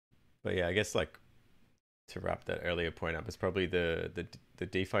 But yeah, I guess like to wrap that earlier point up, it's probably the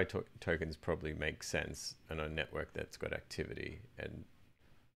DeFi tokens probably make sense on a network that's got activity, and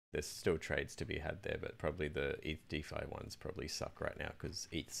there's still trades to be had there. But probably the ETH DeFi ones probably suck right now because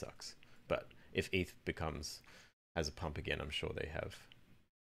ETH sucks. But if ETH has a pump again, I'm sure they have.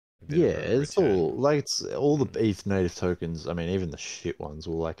 Yeah, it's return. all like it's all the ETH native tokens. I mean, even the shit ones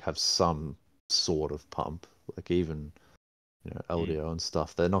will like have some sort of pump. Like, even LDO and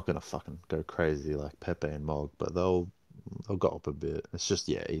stuff. They're not gonna fucking go crazy like Pepe and Mog, but they'll go up a bit. It's just,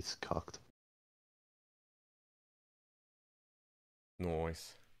 yeah, ETH's cucked.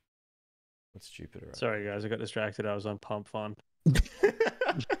 Nice. What's Jupiter? Sorry guys, I got distracted. I was on Pump.fun. In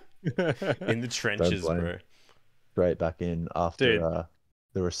the trenches, blame. bro. Straight back in after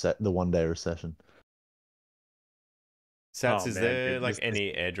Dude. the 1 day recession. Sats, Oh, is man, there dude, like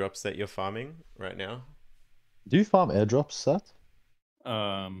any airdrops that you're farming right now? Do you farm airdrops, Seth?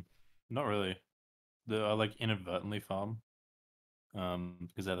 Not really. I like inadvertently farm.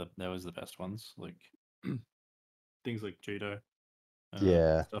 Because that was the best ones. Like things like Judo.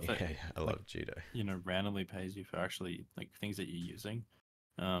 Yeah. Stuff that, I love Judo. Randomly pays you for actually like things that you're using.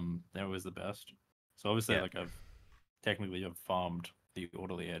 That was the best. So obviously, like I've farmed the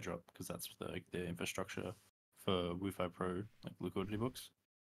orderly airdrop because that's the infrastructure for WooFi Pro like liquidity books.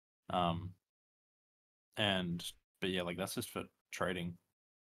 But yeah, like that's just for trading,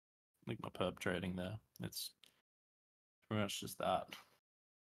 like my perp trading there. It's pretty much just that.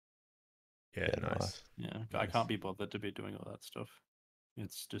 Yeah, nice. Yeah, Nice. I can't be bothered to be doing all that stuff.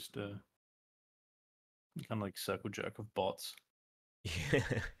 It's just kind of like circle jerk of bots. Yeah,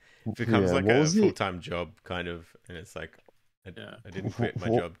 it becomes like a full-time job kind of, and it's like I didn't quit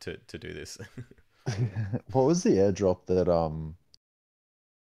my job to do this. What was the airdrop that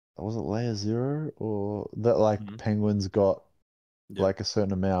was it Layer 0 or that like penguins got like a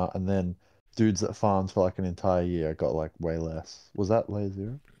certain amount, and then dudes that farmed for like an entire year got like way less? Was that Layer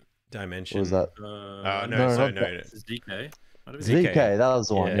 0? Dimension. Or was that? No, ZK. ZK, that was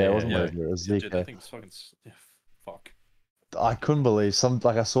the one. Yeah, it wasn't Layer 0. It was ZK. Dude, I think it's fucking fuck. I couldn't believe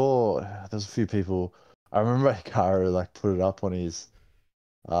I saw there's a few people. I remember Hikaru like put it up on his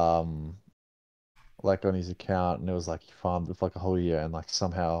like on his account, and it was like he farmed it for like a whole year, and like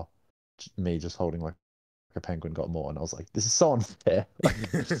somehow me just holding like a penguin got more, and I was like, this is so unfair.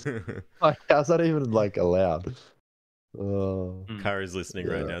 Like how's that even like allowed? Karu's listening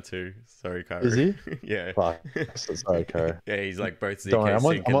right now too. Sorry, Karu. Is he? Yeah. Fuck. Sorry, Karu. Yeah, he's like both Don't worry, ZK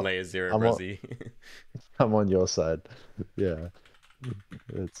Sync and Layer 0 Brazzy. I'm on your side. Yeah.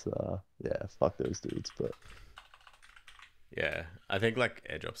 It's yeah, fuck those dudes, but yeah, I think like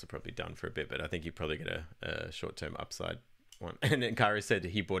airdrops are probably done for a bit, but I think you probably get a short-term upside one. And then Karu said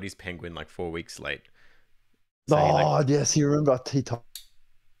he bought his penguin like 4 weeks late. So yes, you remember he told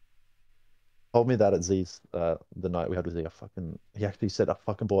me that at Z's the night we had with Z. He actually said I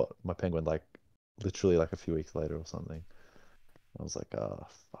fucking bought my penguin like literally like a few weeks later or something. I was like, oh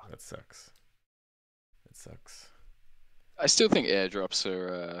fuck. That sucks. That sucks. I still think airdrops are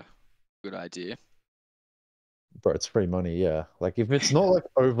a good idea. Bro, it's free money, yeah. Like if it's not like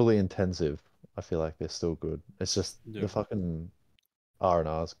overly intensive, I feel like they're still good. It's just the fucking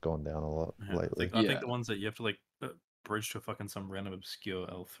R&R's gone down a lot lately. I think the ones that you have to like bridge to fucking some random obscure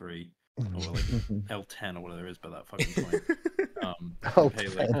L3 or like L10 or whatever it is by that fucking point. Pay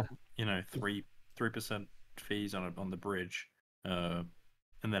like 3% fees on the bridge, and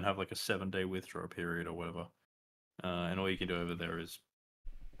then have like a 7-day withdrawal period or whatever. And all you can do over there is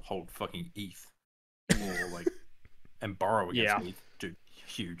hold fucking ETH or like and borrow against ETH, dude,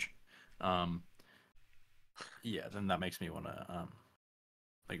 huge. Yeah, then that makes me want to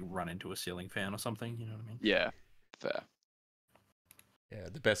like run into a ceiling fan or something. You know what I mean? Yeah, fair. Yeah,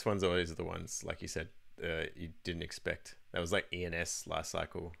 the best ones always are the ones, like you said, you didn't expect. That was like ENS last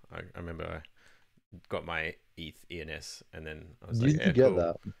cycle. I remember I got my ETH ENS, and then I was like, Did you get cool.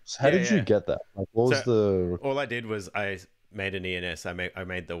 that? How did you get that? Like, what was the... All I did was I made an ENS. I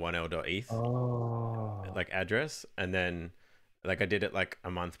made the 1L.ETH like address, and then like I did it like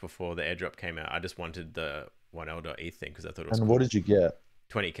a month before the airdrop came out. I just wanted the 1L.ETH thing because I thought it was cool. And what did you get?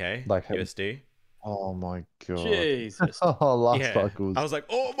 20k like USD. Oh my god! Jesus. Last cycle. I was like,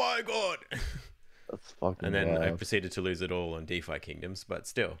 oh my god. That's fucking. And then wild. I proceeded to lose it all on DeFi Kingdoms, but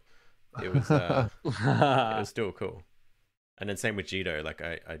still, it was still cool. And then same with Jito. Like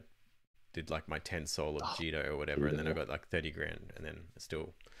I did like my 10 sol of Jito or whatever, and then I got like 30 grand, and then I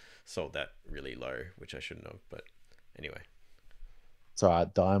still sold that really low, which I shouldn't have. But anyway, it's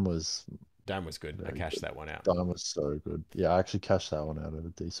alright. Dyme was good. I cashed that one out. Dyme was so good. Yeah, I actually cashed that one out at a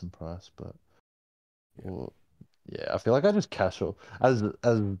decent price, but well, yeah, I feel like I just cash all as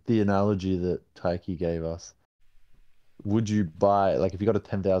the analogy that Taiki gave us. Would you buy, like, if you got a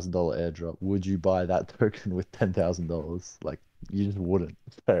 $10,000 airdrop, would you buy that token with $10,000? Like, you just wouldn't.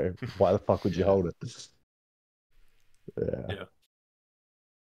 So why the fuck would you hold it? Yeah.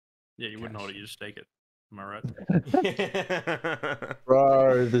 Yeah, you wouldn't hold it. You just stake it. Am I right?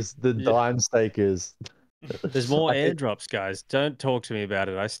 Bro, the Dyme stakers. There's more airdrops, guys. Don't talk to me about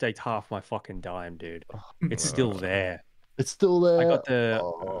it. I staked half my fucking Dyme, dude. It's still there. It's still there. I got the.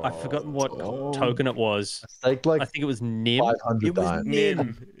 I've forgotten what token it was. I staked like I think it was NIM. 500 It was Dyme.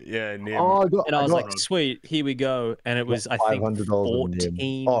 NIM. Yeah, NIM. Oh, And I was like, sweet, here we go. And it was, I think,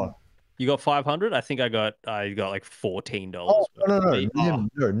 $14. Oh. You got 500? I think I got like $14. Oh,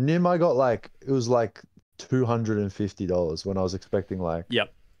 no. NIM, I got like, it was like $250 when I was expecting like.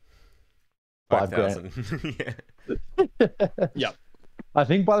 Yep. 5,000. Yeah. Yep. I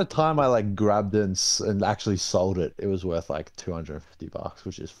think by the time I like grabbed it and actually sold it, it was worth like $250,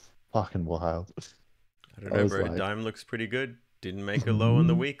 which is fucking wild. I don't know, bro. Like... Dyme looks pretty good. Didn't make a low on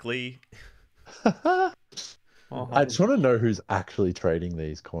the weekly. I just want to know who's actually trading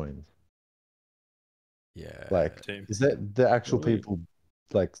these coins. Yeah. Like, is that the actual people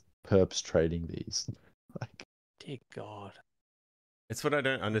like perps trading these? Like, dear God. It's what I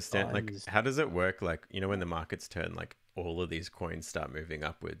don't understand. Like, how does it work? Like, you know, when the markets turn, like all of these coins start moving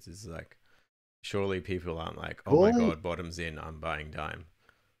upwards, is like, surely people aren't like, oh my God, bottom's in, I'm buying Dyme.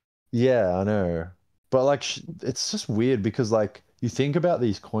 Yeah, I know. But like, it's just weird because like, you think about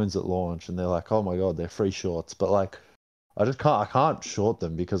these coins at launch and they're like, oh my God, they're free shorts. But like, I can't short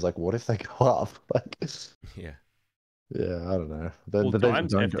them because like, what if they go up? Like, yeah. Yeah, I don't know. Well,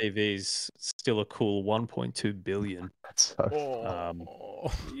 Dyme's FTV's still a cool 1.2 billion. That's so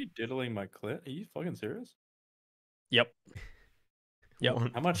are you diddling my clit? Are you fucking serious? Yep. Yep.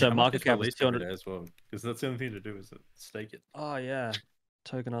 How much? So how market much cap is 200 as well, because that's the only thing to do is stake it. Oh yeah,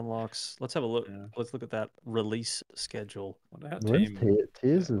 token unlocks. Let's have a look. Yeah. Let's look at that release schedule. Wonder how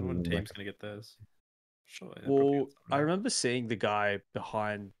Teams when Team's gonna get theirs. Sure. Well, I remember seeing the guy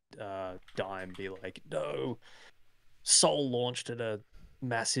behind Dyme be like, "No, Sol launched at a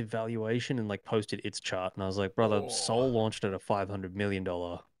massive valuation," and like posted its chart, and I was like, "Brother, Sol launched at a $500 million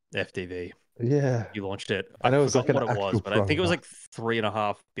FTV." Yeah, you launched it. I know it was like what it was, but I think it was like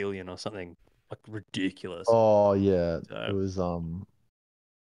 3.5 billion or something, like ridiculous. Oh yeah, so, it was and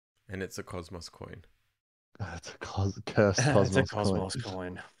it's a Cosmos coin. It's a cursed Cosmos. It's a Cosmos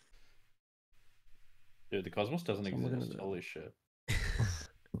coin. Dude, the Cosmos doesn't exist. Holy shit!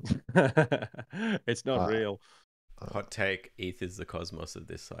 It's not real. Hot take: ETH is the Cosmos of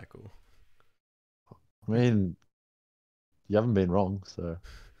this cycle. I mean, you haven't been wrong, so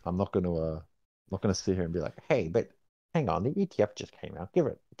I'm not gonna sit here and be like, hey, but hang on, the ETF just came out. Give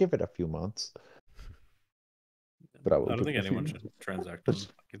it a few months. But I don't think anyone should transact on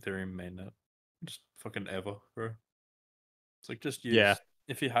Ethereum mainnet. Just fucking ever, bro. It's like just use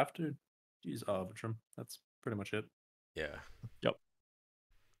if you have to use Arbitrum. That's pretty much it. Yeah. Yep.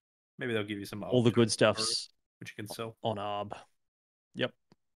 Maybe they'll give you some all the good stuffs which you can sell on Arb. Yep.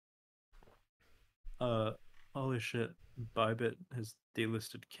 Holy shit. Bybit has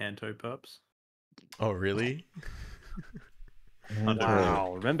delisted Canto perps. Oh really?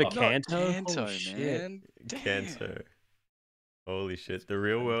 Wow. Remember Canto? Canto, man. Canto. Holy shit. The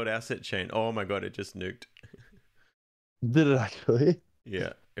real world asset chain. Oh my God, it just nuked. Did it actually?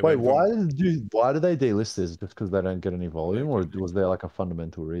 Yeah. Wait, why did they delist this? Just because they don't get any volume, or was there like a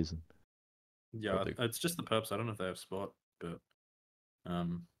fundamental reason? Yeah, it's just the perps. I don't know if they have spot, but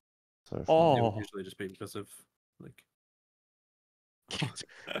So It Oh. would usually just be because of like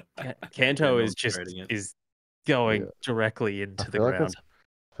Canto no is one's just trading it. is going Yeah. directly I into the feel like ground.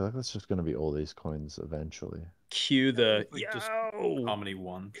 I feel like that's just gonna be all these coins eventually. Cue the Like, just yo. Harmony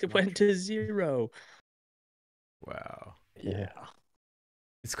 1. It went to 0. Wow. Yeah.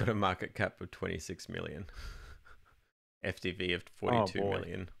 It's got a market cap of 26 million. FTV of 42 boy.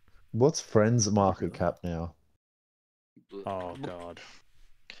 million. What's Friends market cap now? Oh god.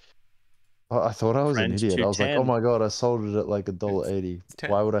 I thought I was an Friends idiot. I was like, oh 210. my god, I sold it at like $1.80. It's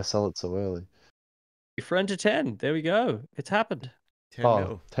 10. Why would I sell it so early? Your friend to 10. There we go. It's happened. 10 Oh,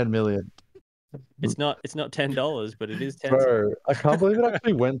 mil. 10 million. It's not $10, but it is 10 Bro, I can't believe it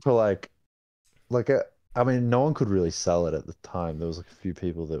actually went to I mean, no one could really sell it at the time. There was like a few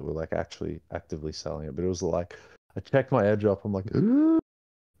people that were like actually actively selling it, but it was like I checked my airdrop. I'm like, and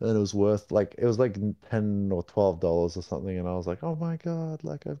it was worth like it was like $10 or $12 or something, and I was like, oh my god,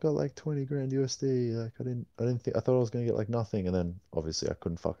 like I've got like 20 grand USD. Like I didn't think I thought I was gonna get like nothing, and then obviously I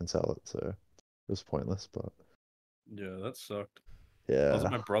couldn't fucking sell it, so it was pointless. But Yeah, that sucked. yeah, I was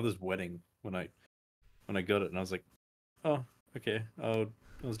at my brother's wedding when I got it, and I was like, oh, okay. I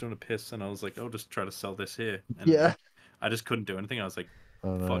was doing a piss, and I was like, I'll just try to sell this here. And yeah. like, I just couldn't do anything. I was like,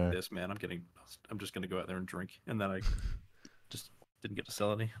 Oh fuck no. this, man. I'm just gonna go out there and drink. And then I just didn't get to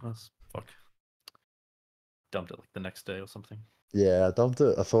sell any. I was dumped it like the next day or something. Yeah, I dumped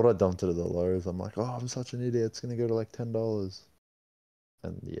it. I thought I dumped it at the lows. I'm like, oh, I'm such an idiot. It's gonna go to like $10.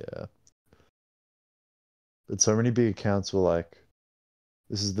 And yeah. But so many big accounts were like,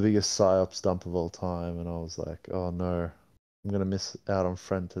 this is the biggest PSYOPs dump of all time. And I was like, oh no, I'm gonna miss out on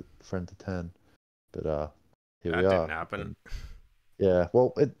friend to 10. But here we That are. didn't happen. Yeah,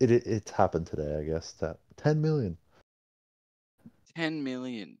 well, it happened today, I guess. That 10 million. 10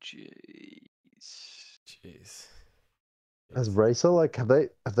 million. Jeez. Jeez. Has Racer like have they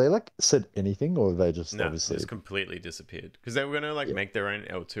like said anything, or have they just No, obviously just completely disappeared because they were gonna like Yeah. make their own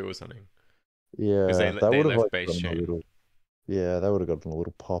L2 or something. yeah, they that would have left like base gotten a chain. little yeah, that would have gotten a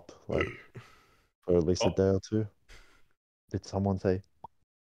little pop like for at least a Oh. day or two. Did someone say?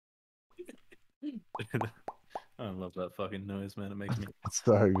 I love that fucking noise, man. It makes me. It's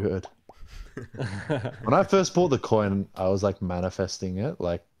very good. When I first bought the coin, I was like manifesting it.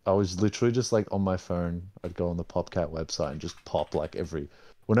 Like I was literally just like on my phone. I'd go on the PopCat website and just pop like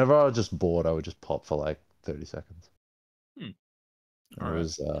whenever I was just bored, I would just pop for like 30 seconds. And All it right.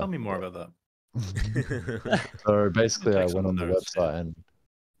 was, Tell me more about that. so basically, I Take some went on the notes, yeah. website and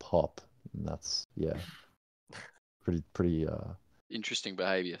pop, and that's pretty Interesting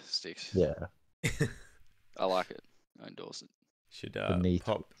behavior, Sticks. yeah. I like it. I endorse it. Should The neat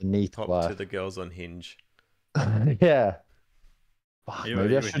pop to life. the girls on Hinge. Yeah. Fuck, Are you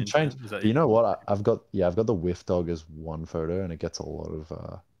maybe a I should Hinge change. fan? Is that You know what? I've got the WooFdog as one photo, and it gets a lot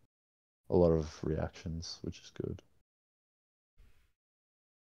of reactions, which is good.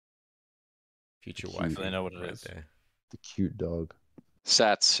 Future Cute. wife. They know what it right is. there. The cute dog.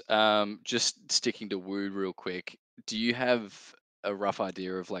 Sats, just sticking to Woo real quick. Do you have a rough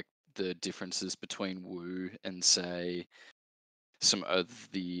idea of like the differences between Woo and say some of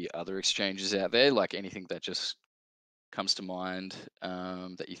the other exchanges out there? Like anything that just comes to mind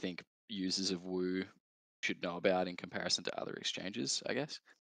that you think users of Woo should know about in comparison to other exchanges, I guess?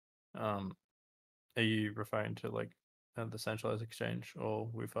 Are you referring to like the centralized exchange or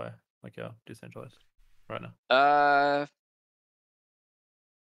WooFi, like decentralized, right now?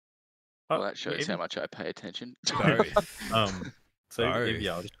 Well, that shows how even- much I pay attention. Both. So Both.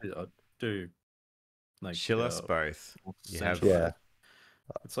 I'll do like Chill us both. You have centralized. Yeah.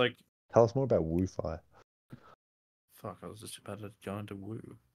 It's like Tell us more about WooFi. fuck. I was just about to go into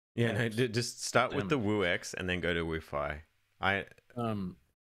Woo. Yeah, no, X. just start with the Damn. WooX and then go to WooFi.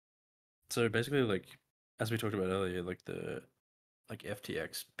 So basically, like as we talked about earlier, like the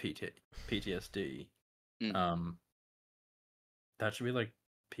FTX PTSD, that should be like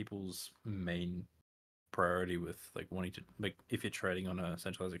people's main priority with like wanting to like if you're trading on a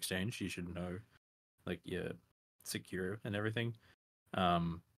centralized exchange, you should know like you're secure and everything.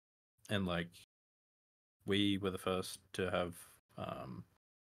 And like we were the first to have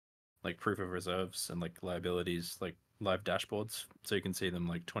like proof of reserves and like liabilities, like live dashboards, so you can see them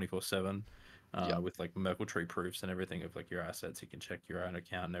like 24/7 with like Merkle tree proofs and everything of like your assets. You can check your own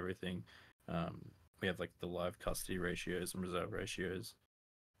account and everything. We have like the live custody ratios and reserve ratios.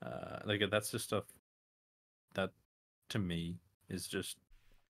 Like that's just stuff that to me is just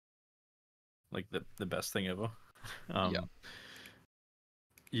like the best thing ever.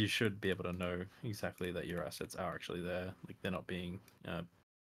 You should be able to know exactly that your assets are actually there. Like they're not being,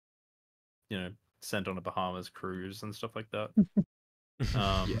 sent on a Bahamas cruise and stuff like that.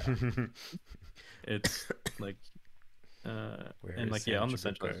 It's like Where and is like on the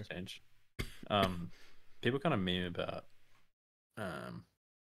San centralized exchange, people kind of meme about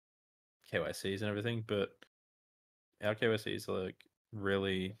KYCs and everything, but our KYCs are like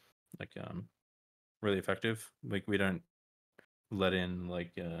really really effective. Like we don't let in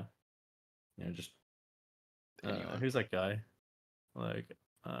like just who's that guy, like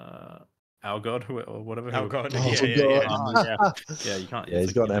our god or whatever. Oh god, Oh, yeah. Yeah, you can't. Yeah,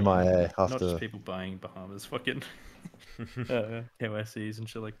 it's he's like, got MIA not after. just people buying Bahamas fucking KYCs and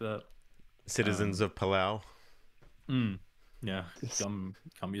shit like that. Citizens of Palau. Yeah, come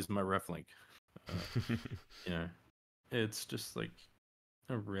use my ref link. It's just like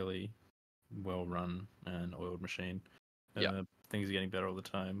a really well run and oiled machine. Things are getting better all the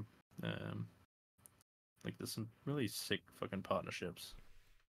time. Like there's some really sick fucking partnerships,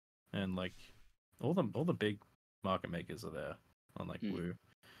 and like all the big market makers are there on like Woo.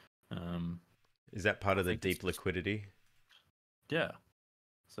 Is that part of the think deep liquidity? Yeah.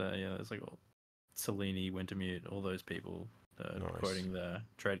 So yeah, there's like Selene, Wintermute, all those people Nice. quoting their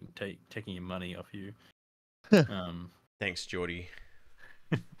trading, taking your money off you. Thanks, Geordie.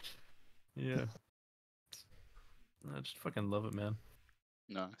 Yeah. I just fucking love it, man.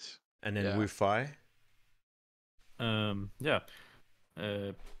 Nice. And then Yeah. WooFi. Yeah.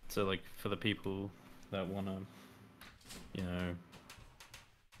 So like for the people that want to,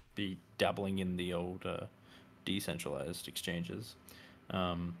 be dabbling in the old decentralized exchanges,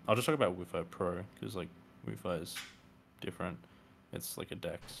 I'll just talk about WooFi Pro because like WooFi is different. It's like a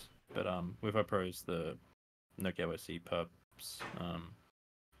DEX, but WooFi Pro is the no KYC perps,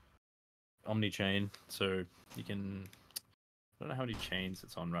 omni-chain. So you can, I don't know how many chains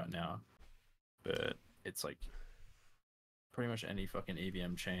it's on right now, but it's like pretty much any fucking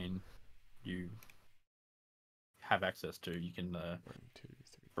EVM chain you have access to. You can 1, 2, 3,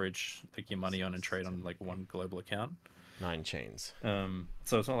 bridge like your money on and trade on like one global account. 9 chains.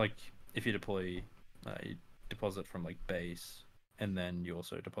 So it's not like if you deploy, you deposit from like base, and then you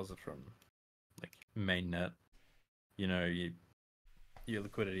also deposit from like mainnet. Your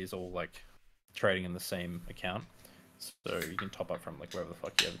liquidity is all like trading in the same account, so you can top up from like wherever the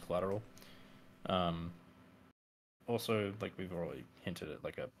fuck you have the collateral. Also, like we've already hinted at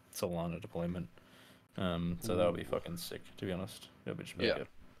like a Solana deployment. So that would be fucking sick, to be honest. That would just make it.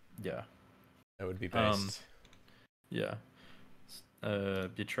 Yeah. That would be based. Yeah.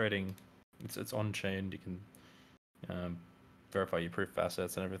 You're trading. It's on chain. You can verify your proof of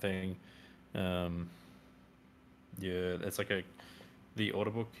assets and everything. It's like the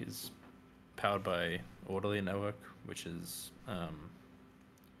order book is powered by Orderly Network, which is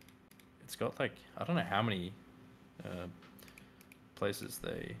it's got like I don't know how many places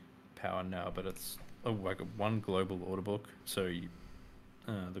they power now, but it's like one global order book. So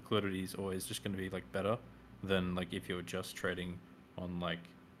the liquidity is always just going to be like better than like if you were just trading on like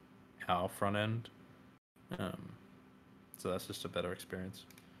our front end. So that's just a better experience.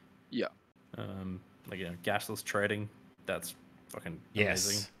 Yeah. Like gasless trading, that's fucking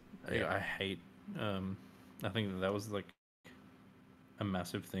amazing. I hate. I think that was like a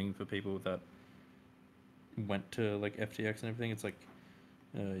massive thing for people that went to like FTX and everything. It's like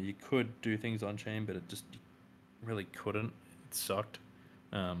you could do things on chain, but it just really couldn't. It sucked.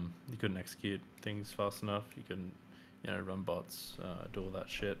 You couldn't execute things fast enough. You couldn't, run bots, do all that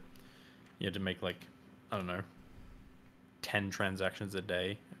shit. You had to make like, I don't know, 10 transactions a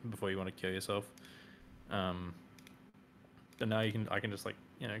day before you want to kill yourself. But now I can just like,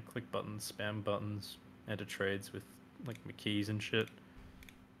 click buttons, spam buttons, enter trades with like my keys and shit.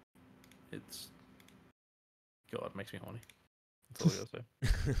 God, it makes me horny. That's all I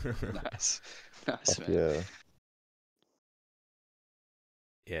gotta say. Nice, man. Yeah.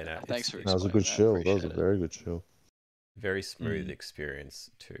 Yeah, no, thanks for That was a good show. That was a very good show. Very smooth experience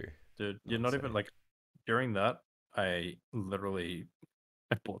too. Dude, you're not even like during that. I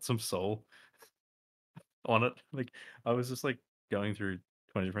bought some Sol on it. Like I was just like going through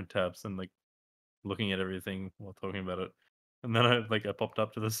 20 different tabs and like looking at everything while talking about it, and then I popped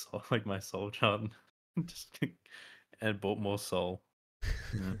up to this like my Sol chart and just and bought more Sol.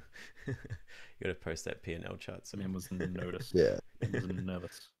 You gotta post that P&L chart. Man was noticed. Yeah. He was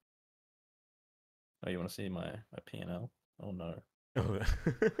nervous. Oh, you want to see my P&L? Oh no.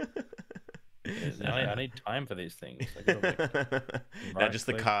 I need time for these things. I gotta, Not just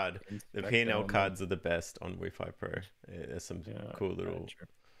the card. The P&L cards are the best on WooFi Pro. There's some cool little.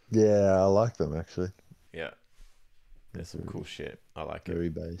 Yeah, I like them actually. Yeah, there's some cool shit. I like it. Very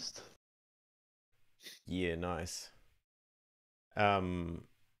based. Yeah, nice.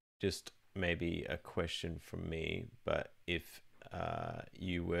 Just maybe a question from me, but if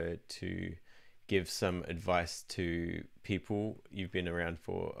you were to give some advice to people, you've been around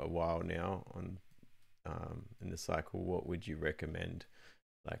for a while now on in the cycle, what would you recommend,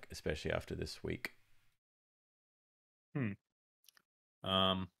 like especially after this week?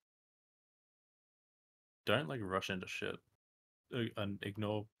 Don't like rush into shit and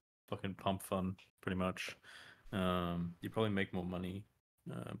ignore fucking Pump.fun pretty much. You probably make more money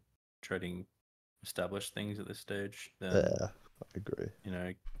trading established things at this stage than Yeah, I agree. you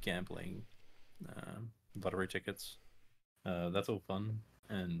know, gambling, lottery tickets. That's all fun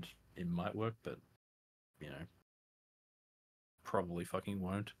and it might work, but you know, probably fucking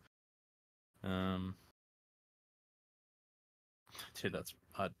won't. Dude, that's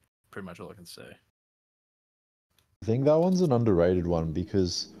pretty much all I can say. I think that one's an underrated one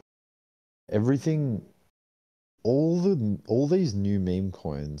because everything, all these new meme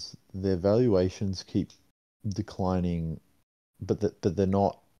coins, their valuations keep declining, but they're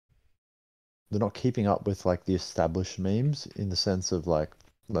not keeping up with like the established memes in the sense of like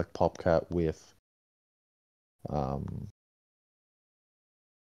PopCat with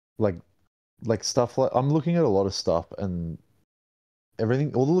like stuff like I'm looking at a lot of stuff and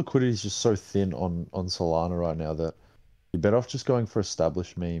everything, all the liquidity is just so thin on Solana right now that you're better off just going for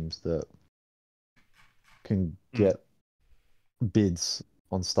established memes that can get bids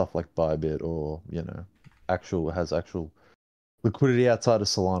on stuff like Bybit or, you know, has actual liquidity outside of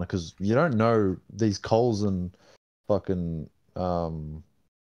Solana, because you don't know, these Coles and fucking you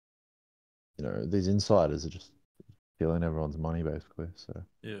know, these insiders are just stealing everyone's money basically. So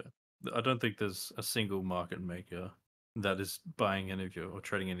Yeah, I don't think there's a single market maker that is buying any of your or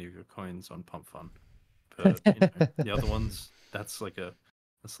trading any of your coins on Pump.fun. But you know, the other ones, that's like a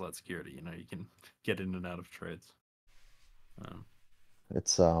slight security. You know, you can get in and out of trades.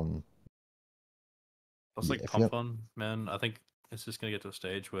 it's Also, yeah, like Pump.fun, man, I think it's just gonna get to a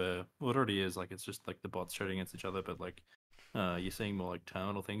stage where, well, it already is. Like, it's just like the bots trading against each other, but like, you're seeing more like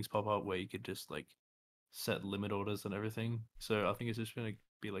terminal things pop up where you could just like set limit orders and everything. So I think it's just gonna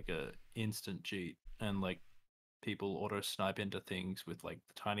be like a instant cheat, and like people auto snipe into things with like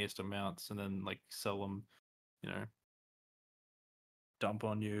the tiniest amounts, and then like sell them, you know, dump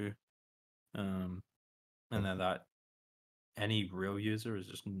on you, and then that any real user is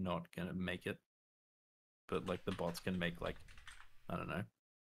just not gonna make it. But like the bots can make like, I don't know,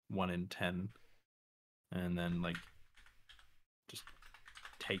 1 in 10, and then like just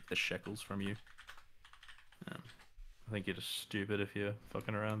take the shekels from you. I think you're just stupid if you're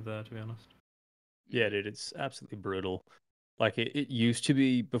fucking around there, to be honest. Yeah, dude, it's absolutely brutal. Like it used to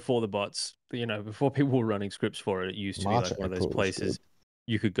be before the bots, you know, before people were running scripts for it, it used to be like one of those places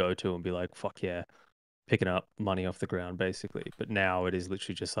you could go to and be like, fuck yeah, picking up money off the ground, basically. But now it is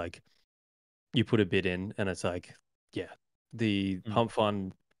literally just like you put a bid in and it's like, yeah, the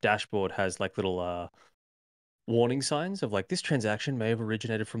Pump.fun dashboard has like little warning signs of like this transaction may have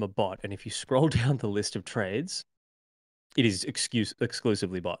originated from a bot. And if you scroll down the list of trades, it is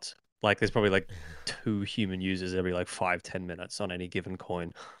exclusively bots. Like there's probably like 2 human users every like 5-10 minutes on any given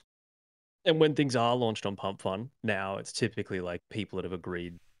coin. And when things are launched on Pump.fun, now it's typically like people that have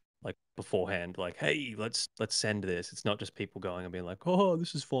agreed like beforehand, like, hey, let's send this. It's not just people going and being like, oh,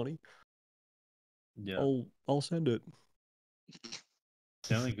 this is funny. Yeah. I'll send it.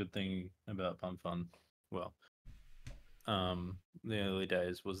 The only good thing about Pump.fun, well, the early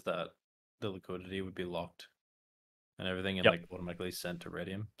days was that the liquidity would be locked and everything, and like automatically sent to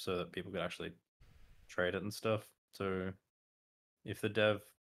Redium so that people could actually trade it and stuff. So if the dev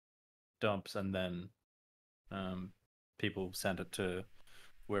dumps and then people send it to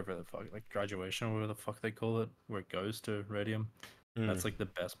wherever the fuck, like graduation or whatever the fuck they call it, where it goes to Redium, that's like the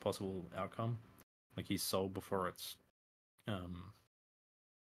best possible outcome. Like he's sold before it's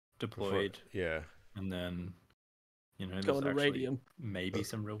deployed. And then, you know, there's actually Radium. Maybe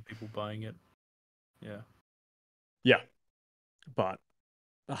some real people buying it. Yeah. But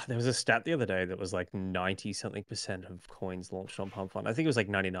there was a stat the other day that was like 90-something% of coins launched on Pump.fun. I think it was like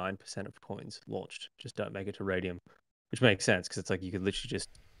 99% of coins launched just don't make it to Radium, which makes sense because it's like you could literally just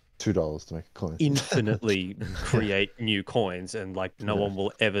 $2 to make a coin. Infinitely create new coins and like no one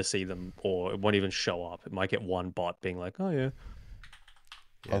will ever see them or it won't even show up. It might get one bot being like, oh yeah.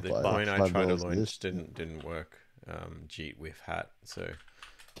 Yeah, the coin I tried to launch didn't work. Jeet with hat, so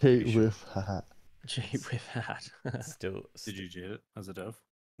Jeet with hat. Jeet with hat. Still did you jeet it as a dev?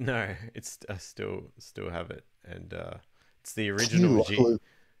 No, it's I still have it, and it's the original Jeet.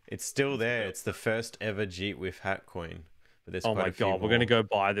 It's still there. It's the first ever Jeet with hat coin. But there's oh my god, we're gonna go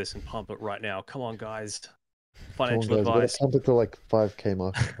buy this and pump it right now. Come on, guys. Financial advice. Pump it to like 5k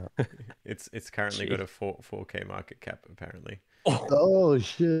market cap. It's currently got a 4k market cap apparently. Oh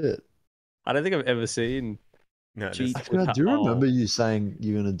shit! I don't think I've ever seen No, cheat. Actually, I do remember you saying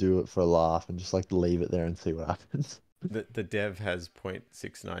you're gonna do it for a laugh and just like leave it there and see what happens. the dev has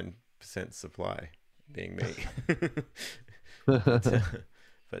 0.69% supply, being me.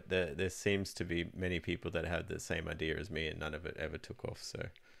 But there seems to be many people that had the same idea as me, and none of it ever took off. So,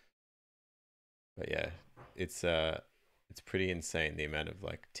 but yeah, it's pretty insane the amount of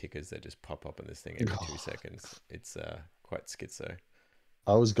like tickers that just pop up on this thing every 2 seconds. It's quite schizo.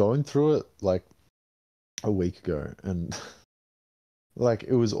 I was going through it like a week ago, and like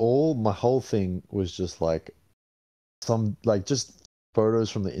it was all my whole thing was just like some like just photos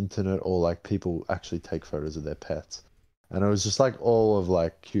from the internet, or like people actually take photos of their pets, and it was just like all of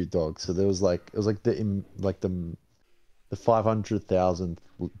like cute dogs. So there was like it was like the 500,000th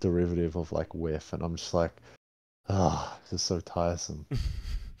derivative of like whiff, and I'm just like, this is so tiresome.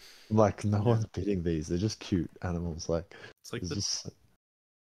 Like no one's bidding these; they're just cute animals. Like it's like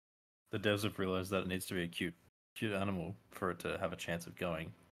the devs have realized that it needs to be a cute animal for it to have a chance of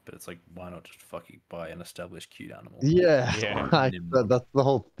going. But it's like, why not just fucking buy an established cute animal? Yeah. Like, that's the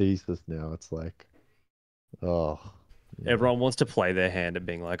whole thesis now. It's like, Everyone wants to play their hand at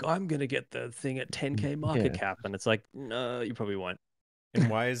being like, I'm gonna get the thing at 10k market cap, and it's like, no, you probably won't. And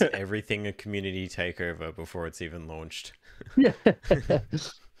why is everything a community takeover before it's even launched? Yeah.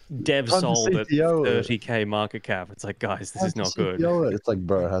 Dev sold at 30k market cap. It's like, guys, this is not good. It's like,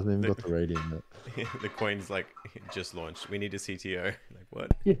 bro, it hasn't even got the rating yet. The coin's like just launched. We need a CTO. Like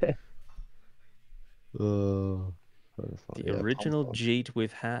what? Yeah. The original Jeet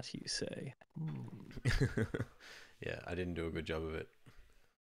with hat, you say? Yeah, I didn't do a good job of it,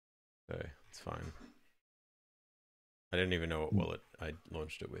 so it's fine. I didn't even know what wallet I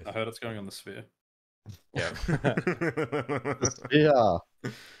launched it with. I heard it's going on the Sphere. Yeah. Yeah.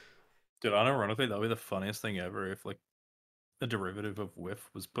 Dude, unironically, that would be the funniest thing ever if like a derivative of whiff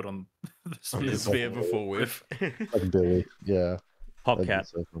was put on the Sphere, on the Sphere before whiff. Like Billy, yeah. Pop That'd be cat.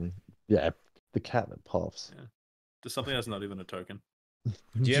 so funny. Yeah, the cat that pops. Yeah. Just something that's not even a token.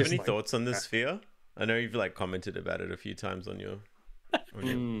 Do you have any thoughts on the Sphere? I know you've like commented about it a few times on your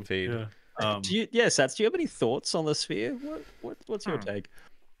feed. Yeah. Sats, do you have any thoughts on the Sphere? What's your take?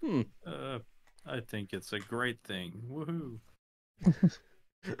 I think it's a great thing. Woohoo!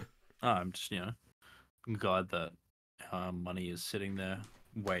 I'm just glad that money is sitting there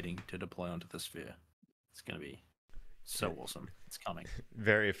waiting to deploy onto the Sphere. It's gonna be so awesome. It's coming.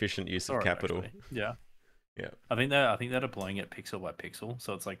 Very efficient use of capital. Actually. Yeah. Yeah. I think they're deploying it pixel by pixel,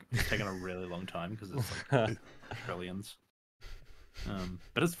 so it's like it's taking a really long time because it's like trillions.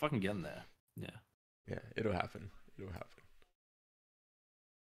 But it's fucking getting there. Yeah. Yeah, it'll happen.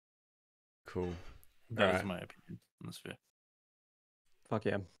 Cool. That is my opinion on the Sphere. Fuck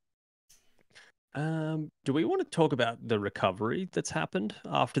yeah. Do we want to talk about the recovery that's happened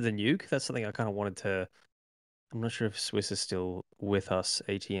after the nuke? That's something I kind of wanted to. I'm not sure if Swiss is still with us,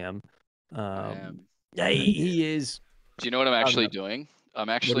 ATM. Yeah, he is. Do you know what I'm actually doing? I'm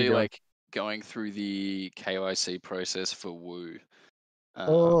actually like going through the KYC process for Woo.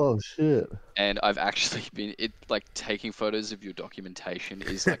 Oh shit! And I've actually been taking photos of your documentation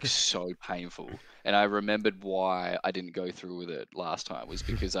is like so painful. And I remembered why I didn't go through with it last time was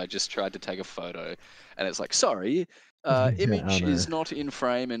because I just tried to take a photo, and it's like, sorry, image is not in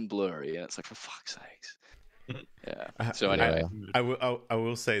frame and blurry, and it's like, for fuck's sakes. Yeah. So anyway, I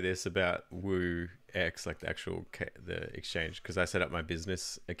will say this about WooX, like the actual the exchange, because I set up my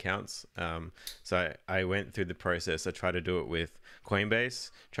business accounts. So I went through the process. I tried to do it with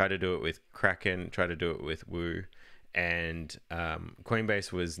Coinbase, tried to do it with Kraken, tried to do it with Woo, and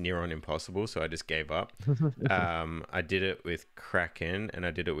Coinbase was near on impossible, so I just gave up. I did it with Kraken and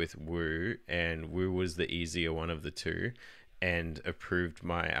I did it with Woo, and Woo was the easier one of the two, and approved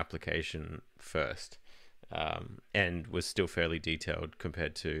my application first. And was still fairly detailed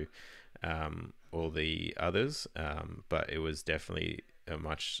compared to all the others, but it was definitely a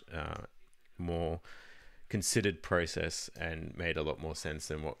much more considered process and made a lot more sense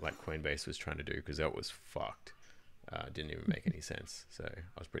than what like Coinbase was trying to do, because that was fucked. Didn't even make any sense, so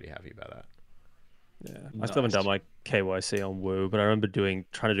I was pretty happy about that. Yeah, I still haven't done my KYC on Woo, but I remember trying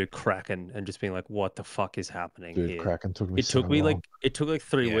to do Kraken and just being like, "What the fuck is happening Dude, here?" Kraken took me. It took like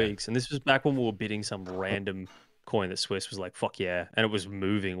 3 weeks, and this was back when we were bidding some random coin that Swiss was like, "Fuck yeah," and it was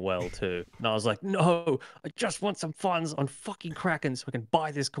moving well too. And I was like, "No, I just want some funds on fucking Kraken so I can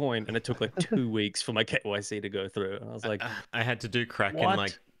buy this coin." And it took like 2 weeks for my KYC to go through. And I was like, I had to do Kraken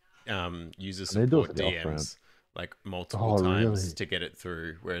like user do it support for the DMs. Like multiple times to get it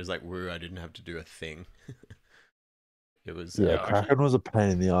through, whereas like Woo, I didn't have to do a thing. It was Kraken was a pain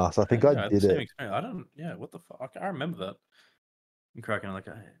in the ass. I think I did it. I don't. Yeah, what the fuck? I remember that. and cracking like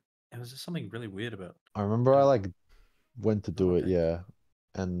it was just something really weird about. I remember I like went to do it, Okay. yeah,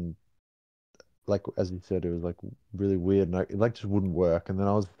 and like as you said, it was like really weird, and it like just wouldn't work. And then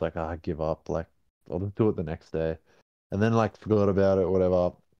I was like, I give up. Like I'll just do it the next day, and then like forgot about it,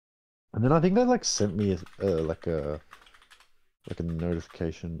 whatever. And then I think they like sent me like a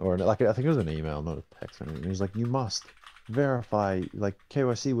notification or like I think it was an email, not a text or anything. It was like you must verify like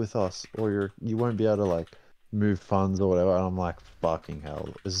KYC with us, or you won't be able to like move funds or whatever. And I'm like, fucking hell,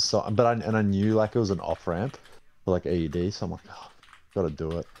 this is so. But I knew like it was an off ramp for like AED, so I'm like, oh, gotta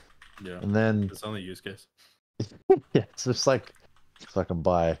do it. Yeah. And then It's only use case. yeah, it's just like so I can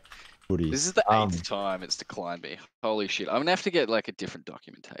buy hoodies. This is the 8th time it's declined me. Holy shit! I'm gonna have to get like a different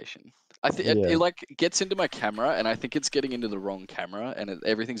documentation. I think Yeah. it like gets into my camera, and I think it's getting into the wrong camera, and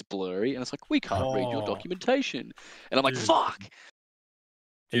everything's blurry, and it's like we can't read your Oh. documentation, and I'm like, Dude. fuck.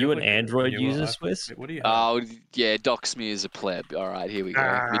 Are you an like, a Android newer user, iPhone? Swiss? What do you have? Oh yeah, docs me as a pleb. All right, here we go.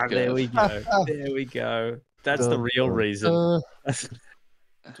 Ah, there we go. There we go. That's the real reason.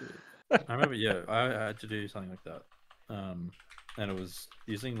 I remember, yeah, I had to do something like that. And it was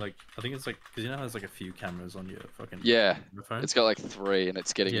using like, I think it's like, because you know how there's like a few cameras on your fucking Yeah, phone? it's got like 3, and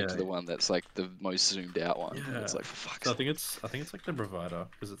it's getting into Yeah. the one that's like the most zoomed out one. And it's Yeah. like, for fuck's So I sake. think it's like the Brotato,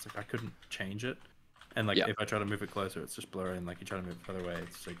 because it's like I couldn't change it. And like Yeah. if I try to move it closer, it's just blurry, and like you try to move it further away,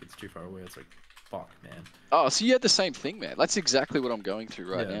 it's like it's too far away. It's like, fuck, man. Oh, so you had the same thing, man. That's exactly what I'm going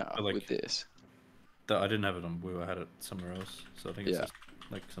through right Yeah, now but, like, with this. I didn't have it on Woo, I had it somewhere else. So I think it's Yeah. just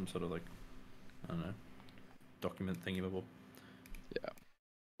like some sort of like, I don't know, document thingy-mabble.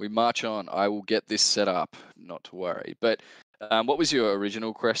 We march on. I will get this set up, not to worry. But what was your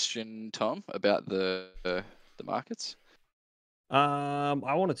original question, Tom, about the markets? I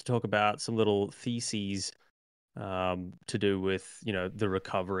wanted to talk about some little theses to do with, you know, the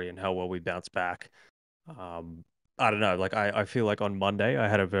recovery and how well we bounce back. I don't know, like I feel like on Monday I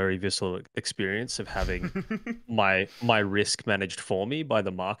had a very visceral experience of having my risk managed for me by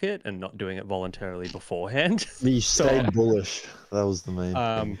the market and not doing it voluntarily beforehand. You stayed bullish. That was the main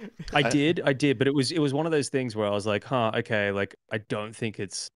thing. I did, but it was one of those things where I was like, huh, okay, like I don't think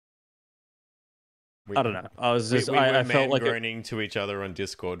it's I don't know. I was just we were I felt like groaning to each other on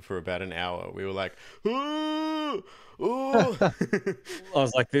Discord for about an hour. We were like, ooh, ooh. I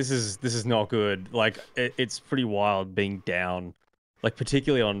was like, this is not good. Like it's pretty wild being down, like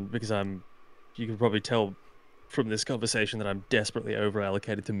particularly on because you can probably tell from this conversation that I'm desperately over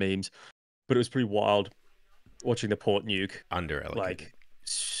allocated to memes, but it was pretty wild watching the port nuke Under allocated. like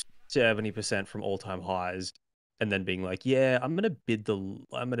 70% from all time highs, and then being like, yeah, I'm gonna bid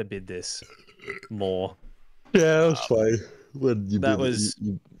this more. Yeah, that's funny. When you that bid, was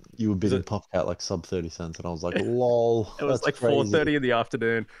you were bidding Popcat like sub 30 cents, and I was like, lol. It was like 4:30 in the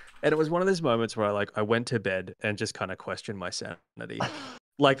afternoon, and it was one of those moments where I went to bed and just kind of questioned my sanity.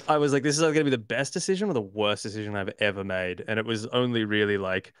 Like I was like, this is going to be the best decision or the worst decision I've ever made, and it was only really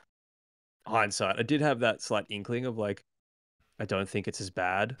like hindsight. I did have that slight inkling of like, I don't think it's as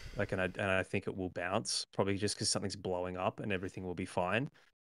bad, like, and I think it will bounce probably just because something's blowing up and everything will be fine.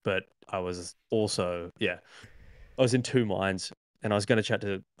 But I was also, yeah, I was in two minds, and I was going to chat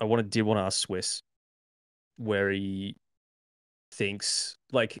to. I did want to ask Swiss where he thinks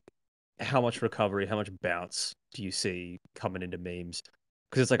like how much recovery, how much bounce do you see coming into memes?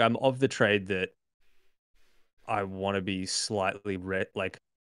 Because it's like I'm of the trade that I want to be slightly like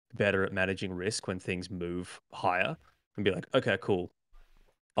better at managing risk when things move higher and be like, okay, cool,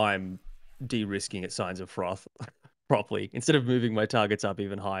 I'm de-risking at signs of froth properly instead of moving my targets up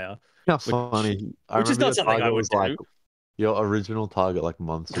even higher. How funny. Which is not something I would do. Like, your original target like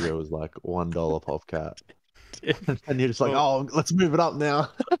months ago was like $1 Popcat. And you're just like, oh, let's move it up now.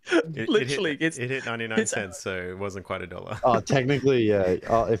 Literally, it hit 99 cents, so it wasn't quite $1. Oh, technically, yeah.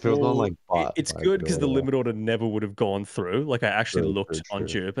 If it was on like bot, it's good because the limit order never would have gone through. Like I actually looked on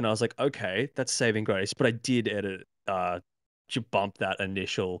Jupe and I was like, okay, that's saving grace. But I did edit to bump that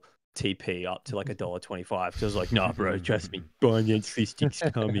initial TP up to like $1.25. So I was like, nah, bro, trust me, Binance Fistic's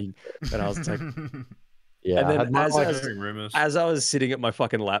coming. And I was like, yeah. And then as I was sitting at my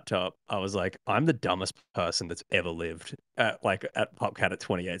fucking laptop, I was like, I'm the dumbest person that's ever lived at Popcat at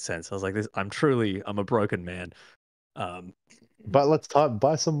 28 cents. I was like, I'm a broken man. But let's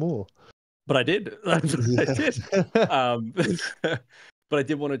buy some more. But I did. I did. But I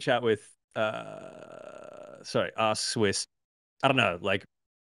did want to chat with ask Swiss. I don't know, like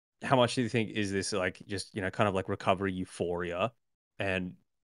how much do you think is this like just, you know, kind of like recovery euphoria? And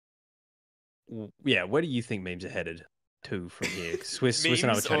yeah, where do you think memes are headed to from here? Swiss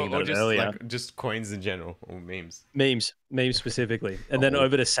and I were chatting about it earlier. Like just coins in general or memes. Memes specifically, and then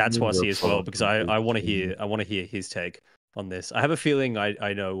over to Satswassie as well because I want to hear his take. on this. I have a feeling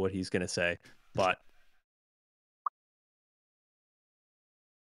I know what he's going to say, but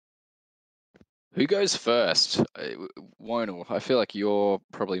who goes first? Wonal, I feel like you're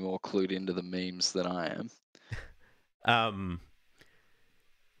probably more clued into the memes than I am.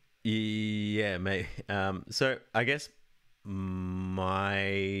 Yeah, mate. So I guess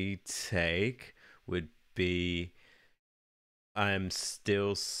my take would be I'm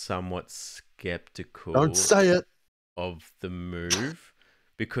still somewhat skeptical. Don't say it. Of the move,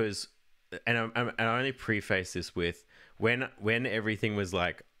 because, and I only preface this with when everything was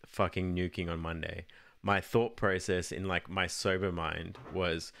like fucking nuking on Monday, my thought process in like my sober mind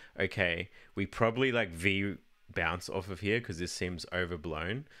was, okay, we probably like V bounce off of here because this seems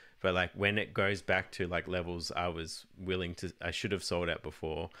overblown. But like when it goes back to like levels I should have sold at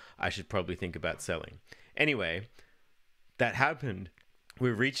before, I should probably think about selling. Anyway, that happened.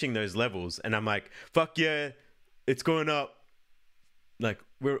 We're reaching those levels and I'm like, fuck yeah, it's going up. Like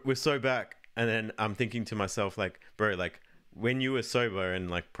we're so back. And then I'm thinking to myself, like, bro, like when you were sober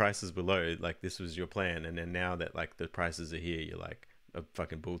and like prices were low, like this was your plan. And then now that like the prices are here, you're like a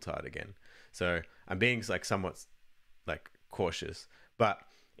fucking bull tart again. So I'm being like somewhat like cautious, but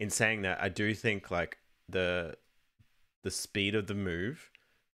in saying that, I do think like the speed of the move,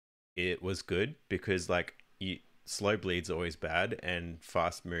 it was good because like slow bleeds are always bad and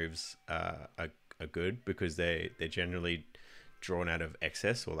fast moves are good because they're generally drawn out of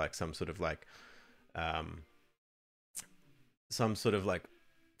excess or like some sort of like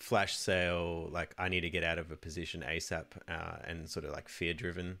flash sale, like I need to get out of a position ASAP, and sort of like fear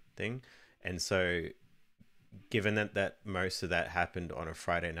driven thing. And so given that most of that happened on a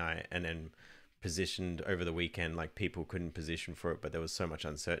Friday night and then positioned over the weekend, like people couldn't position for it, but there was so much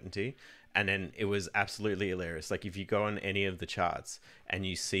uncertainty. And then it was absolutely hilarious. Like if you go on any of the charts and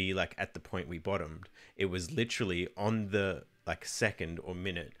you see like at the point we bottomed, it was literally on the like second or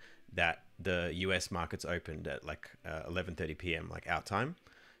minute that the US markets opened at like 11:30 p.m. like our time.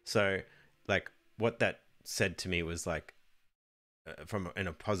 So like what that said to me was like, in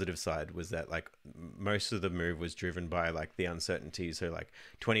a positive side, was that like most of the move was driven by like the uncertainty. So like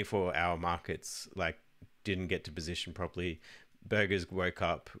 24-hour markets like didn't get to position properly. Burgers woke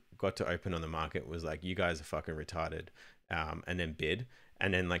up, got to open on the market, was like, you guys are fucking retarded, and then bid.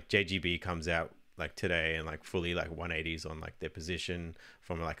 And then like JGB comes out like today and like fully like 180s on like their position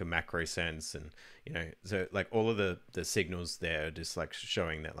from like a macro sense. And you know, so like all of the signals there are just like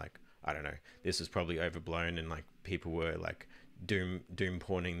showing that like, I don't know, this was probably overblown and like people were like doom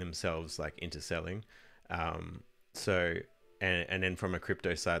pawning themselves like into selling. So and then from a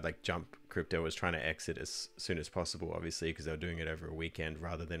crypto side, like Jump Crypto was trying to exit as soon as possible, obviously, because they were doing it over a weekend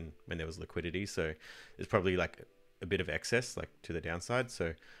rather than when there was liquidity. So there's probably like a bit of excess like to the downside.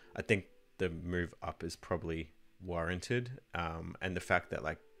 So I think the move up is probably warranted. And the fact that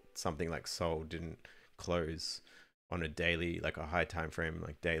like something like Sol didn't close on a daily, like a high time frame,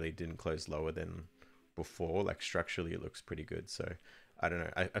 like daily didn't close lower than before, like structurally it looks pretty good. So I don't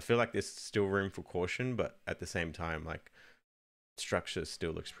know, I feel like there's still room for caution, but at the same time like structure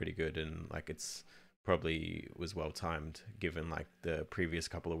still looks pretty good, and like it's probably was well timed given like the previous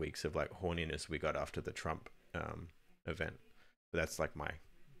couple of weeks of like horniness we got after the Trump event. But that's like my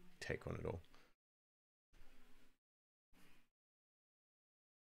take on it all.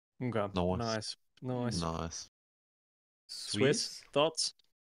 Okay. Nice. Swiss thoughts?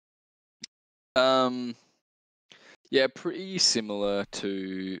 Yeah, pretty similar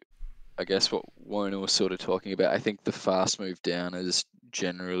to, I guess, what Warren was sort of talking about. I think the fast move down is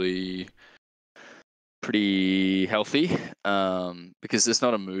generally pretty healthy, because there's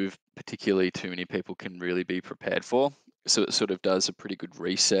not a move particularly too many people can really be prepared for. So it sort of does a pretty good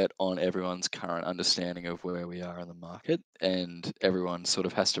reset on everyone's current understanding of where we are in the market, and everyone sort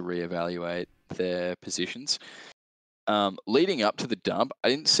of has to reevaluate their positions. Leading up to the dump, I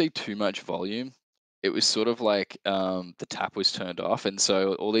didn't see too much volume. It was sort of like the tap was turned off, and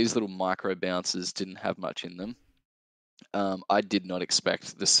so all these little micro bounces didn't have much in them. I did not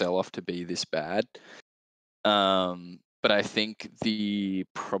expect the sell-off to be this bad. But I think the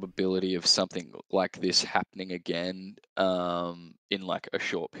probability of something like this happening again in like a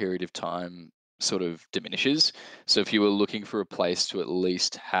short period of time sort of diminishes. So if you were looking for a place to at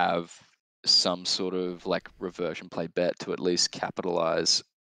least have some sort of like reversion play bet to at least capitalize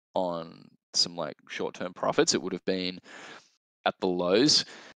on some like short-term profits, it would have been at the lows.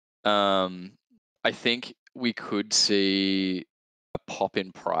 I think we could see a pop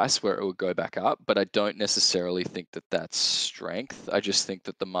in price where it will go back up, but I don't necessarily think that that's strength. I just think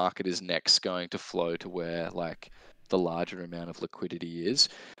that the market is next going to flow to where like the larger amount of liquidity is.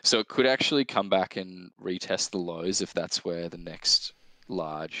 So it could actually come back and retest the lows if that's where the next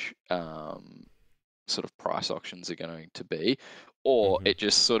large sort of price auctions are going to be, or it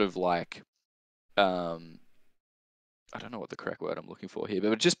just sort of like I don't know what the correct word I'm looking for here,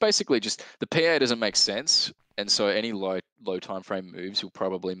 but just basically just the PA doesn't make sense. And so any low time frame moves will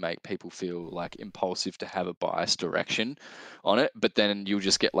probably make people feel like impulsive to have a bias direction on it. But then you'll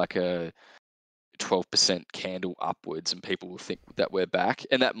just get like a 12% candle upwards and people will think that we're back.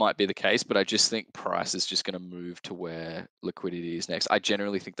 And that might be the case, but I just think price is just going to move to where liquidity is next. I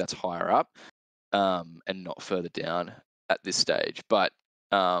generally think that's higher up and not further down at this stage. But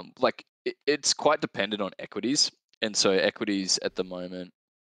like it's quite dependent on equities. And so equities at the moment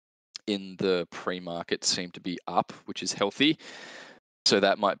in the pre-market seem to be up, which is healthy. So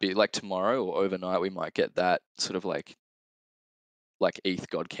that might be like tomorrow or overnight, we might get that sort of like ETH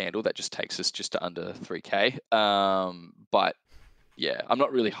God candle that just takes us just to under 3K. But yeah, I'm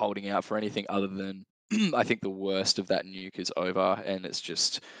not really holding out for anything other than I think the worst of that nuke is over and it's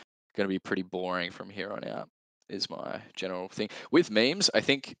just going to be pretty boring from here on out is my general thing. With memes, I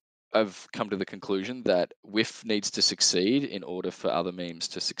think I've come to the conclusion that WIF needs to succeed in order for other memes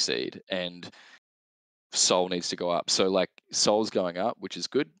to succeed, and Sol needs to go up. So like Sol's going up, which is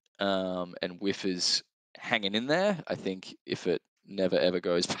good, and WIF is hanging in there. I think if it never ever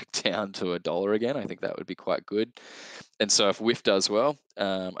goes back down to $1 again, I think that would be quite good. And so if WIF does well,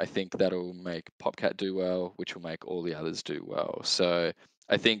 I think that'll make PopCat do well, which will make all the others do well. So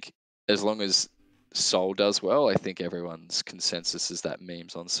I think as long as Sol does well, I think everyone's consensus is that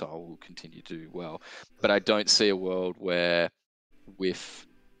memes on Sol will continue to do well. But I don't see a world where WIF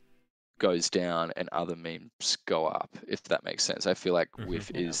goes down and other memes go up, if that makes sense. I feel like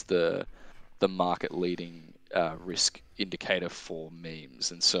WIF is the market leading risk indicator for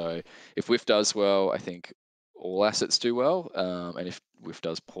memes. And so if WIF does well, I think all assets do well. And if WIF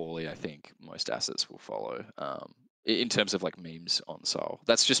does poorly, I think most assets will follow. In terms of like memes on Sol.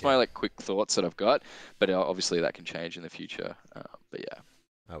 That's just my like quick thoughts that I've got, but obviously that can change in the future. But yeah,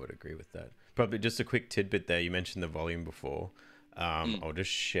 I would agree with that. Probably just a quick tidbit there. You mentioned the volume before. I'll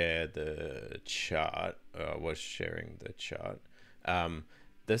just share the chart. I was sharing the chart.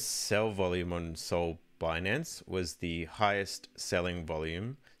 The sell volume on Sol Binance was the highest selling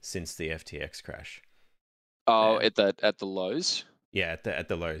volume since the FTX crash. Oh, at the lows. Yeah, at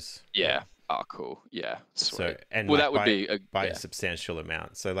the lows. Yeah. Oh, cool. Yeah. Sweet. So, and well, like that would be by a substantial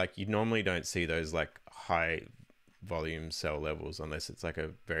amount. So like you normally don't see those like high volume sell levels unless it's like a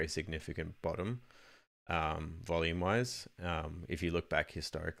very significant bottom volume wise. If you look back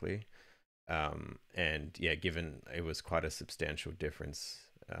historically, and yeah, given it was quite a substantial difference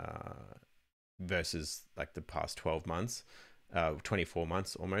versus like the past 12 months, 24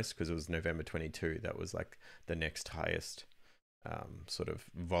 months almost, because it was November 22. That was like the next highest sort of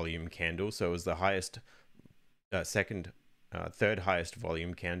volume candle. So it was the highest, third highest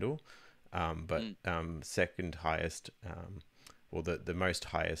volume candle, but second highest, or the most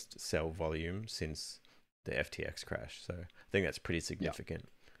highest sell volume since the FTX crash. So I think that's pretty significant.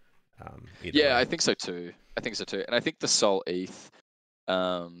 Yeah, I think so too. And I think the Sol ETH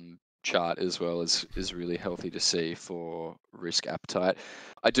chart as well is really healthy to see for risk appetite.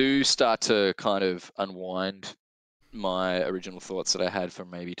 I do start to kind of unwind my original thoughts that I had from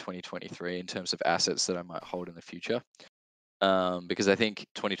maybe 2023 in terms of assets that I might hold in the future. Because I think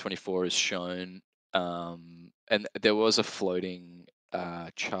 2024 has shown, and there was a floating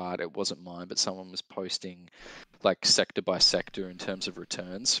chart, it wasn't mine, but someone was posting like sector by sector in terms of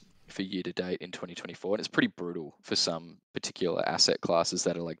returns for year to date in 2024, and it's pretty brutal for some particular asset classes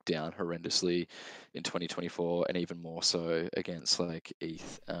that are like down horrendously in 2024, and even more so against like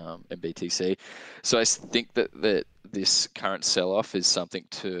ETH and BTC. So I think that this current sell-off is something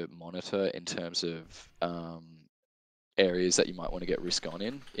to monitor in terms of areas that you might want to get risk on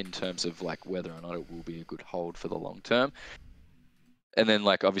in terms of like whether or not it will be a good hold for the long term. And then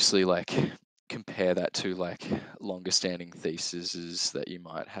like obviously like compare that to like longer standing theses that you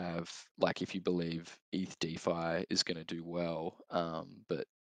might have, like if you believe ETH DeFi is going to do well, but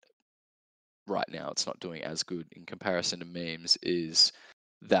right now it's not doing as good in comparison to memes, is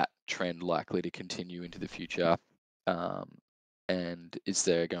that trend likely to continue into the future? And is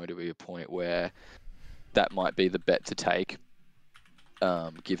there going to be a point where that might be the bet to take,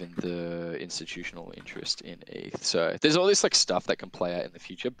 given the institutional interest in ETH? So there's all this like stuff that can play out in the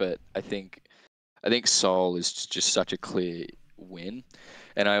future, but I think Sol is just such a clear win.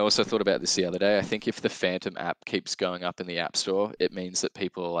 And I also thought about this the other day. I think if the Phantom app keeps going up in the App Store, it means that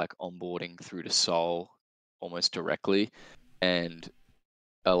people are like onboarding through to Sol almost directly. And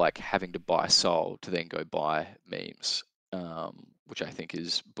are like having to buy Sol to then go buy memes, which I think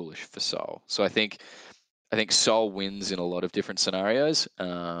is bullish for Sol. So I think Sol wins in a lot of different scenarios,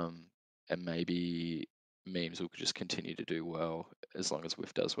 and maybe memes will just continue to do well as long as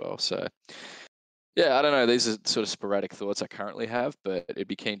WIF does well. So yeah, I don't know. These are sort of sporadic thoughts I currently have, but I'd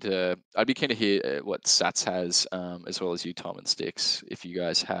be keen to hear what Sats has, as well as you, Tom and Sticks, if you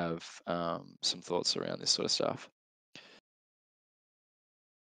guys have some thoughts around this sort of stuff.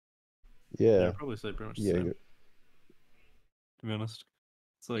 Yeah. I'd probably say pretty much the Yeah. same, to be honest.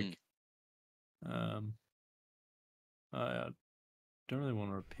 It's like, I don't really want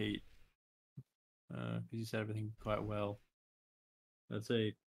to repeat, because you said everything quite well. I'd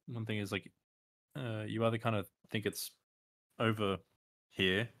say one thing is like, you either kind of think it's over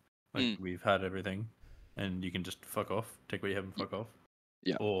here, like we've had everything, and you can just fuck off, take what you have and fuck off.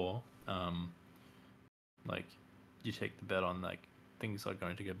 Yeah. Or, like, you take the bet on like things are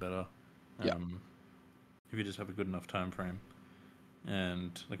going to get better. Yeah. If you just have a good enough time frame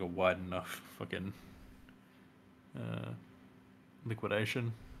and like a wide enough fucking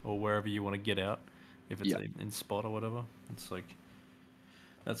liquidation or wherever you want to get out, if it's in spot or whatever, it's like,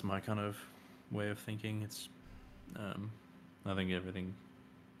 that's my kind of way of thinking. It's I think everything,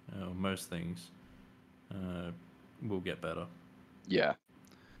 most things, will get better. Yeah,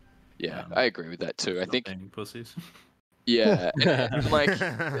 I agree with that too. I think pussies. Yeah, and like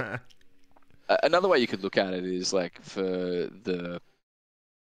another way you could look at it is like for the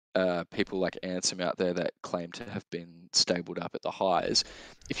people like Ansem out there that claim to have been stabled up at the highs.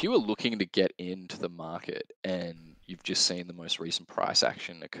 If you were looking to get into the market and you've just seen the most recent price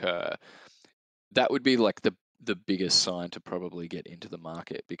action occur, that would be like the biggest sign to probably get into the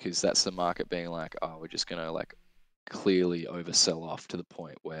market, because that's the market being like, oh, we're just gonna like clearly oversell off to the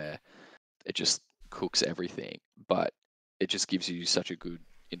point where it just cooks everything. But it just gives you such a good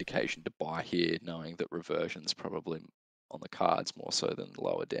indication to buy here, knowing that reversion's probably on the cards more so than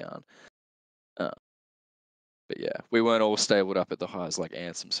lower down. But yeah, we weren't all stabled up at the highs like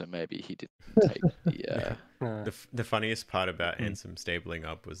Ansem, so maybe he didn't take the funniest part about Ansem stabling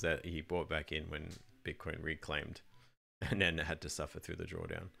up was that he bought back in when Bitcoin reclaimed, and then had to suffer through the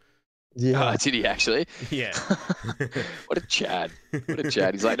drawdown. Yeah. Did he actually? Yeah. What a Chad. What a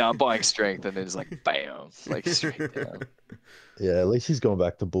Chad. He's like, no, I'm buying strength, and then it's like, bam, like straight down. Yeah, at least he's gone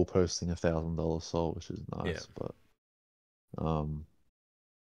back to bull posting $1,000 Sol, which is nice. Yeah. But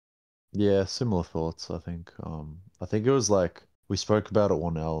yeah, similar thoughts. I think it was like we spoke about it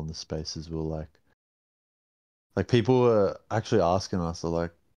 1L in the spaces. We were like people were actually asking us,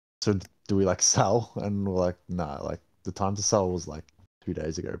 like, so do we like sell? And we're like, nah, like the time to sell was like 2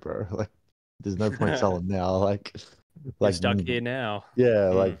 days ago, bro. Like, there's no point selling now. Like You're stuck here now. Yeah,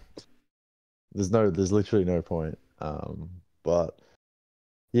 like there's literally no point. But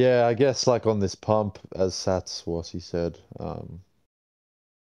yeah, I guess like on this pump, as Satswassie said,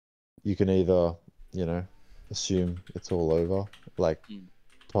 you can either, assume it's all over, like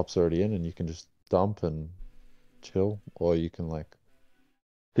top's already in and you can just dump and chill, or you can like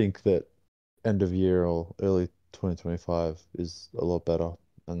think that end of year or early 2025 is a lot better,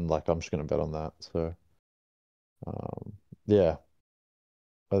 and like I'm just gonna bet on that. So yeah,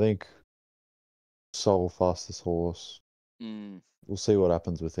 I think Sol fastest horse. We'll see what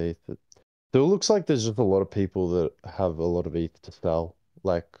happens with ETH. It looks like there's just a lot of people that have a lot of ETH to sell.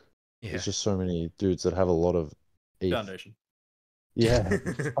 Like there's just so many dudes that have a lot of ETH. Foundation. Yeah,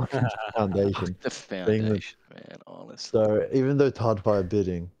 foundation. The foundation, man, honestly. So even though it's hard to buy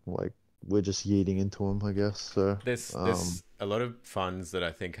bidding, like we're just yeeting into them, I guess. So there's a lot of funds that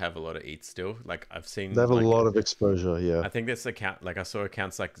I think have a lot of ETH still. Like I've seen they have a lot of exposure. Yeah, I think this account, like I saw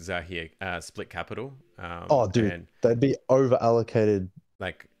accounts like Zahir, Split Capital. Oh, dude, they'd be over allocated.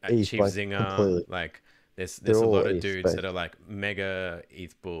 Like ETH, Chief like, Zinger, completely. like there's a lot of dudes that are like mega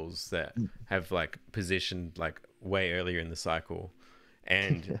ETH bulls that have like positioned like way earlier in the cycle,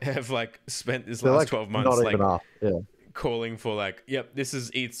 and have like spent this last 12 months like calling for like, yep, this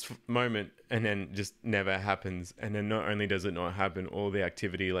is ETH's moment, and then just never happens. And then not only does it not happen, all the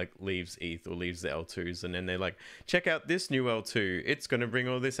activity like leaves ETH or leaves the L2s, and then they're like, check out this new L2, it's gonna bring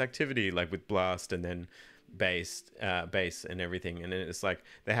all this activity, like with Blast and then base and everything. And then it's like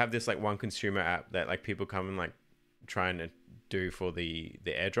they have this like one consumer app that like people come and like trying to do for the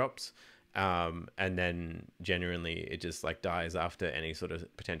airdrops, and then genuinely it just like dies after any sort of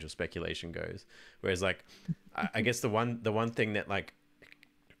potential speculation goes. Whereas like I guess the one thing that like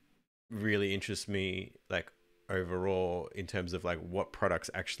really interests me like overall in terms of like what products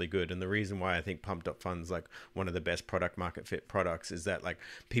actually good, and the reason why I think Pump.fun's like one of the best product market fit products, is that like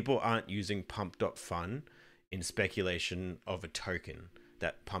people aren't using Pump.fun in speculation of a token.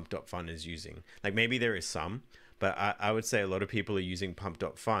 that Pump.fun is using. Like maybe there is some, but I would say a lot of people are using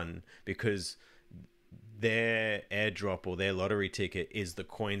Pump.fun because their airdrop or their lottery ticket is the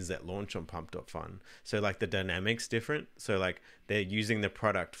coins that launch on Pump.fun. So like the dynamics different. So like they're using the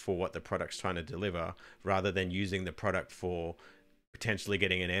product for what the product's trying to deliver rather than using the product for potentially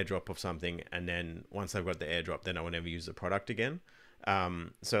getting an airdrop of something. And then once I've got the airdrop, then I will never use the product again.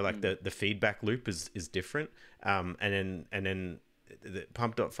 So like the feedback loop is different. And then the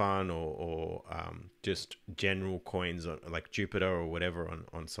Pump.fun or just general coins like Jupiter or whatever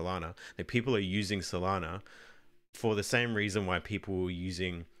on Solana, like people are using Solana for the same reason why people were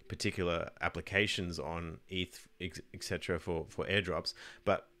using particular applications on ETH, etc. for airdrops,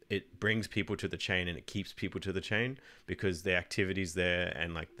 but it brings people to the chain and it keeps people to the chain because the activity's there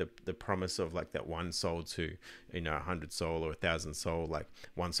and like the promise of like that one soul to, 100 soul or 1,000 soul, like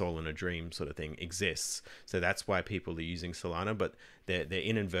one soul in a dream sort of thing exists. So that's why people are using Solana, but they're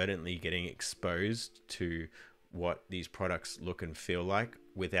inadvertently getting exposed to what these products look and feel like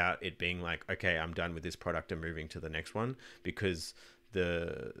without it being like, okay, I'm done with this product and moving to the next one, because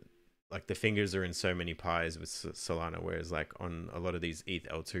the fingers are in so many pies with Solana, whereas like on a lot of these ETH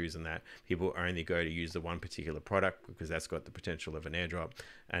L2s and that, people only go to use the one particular product because that's got the potential of an airdrop.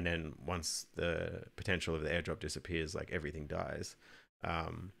 And then once the potential of the airdrop disappears, like everything dies.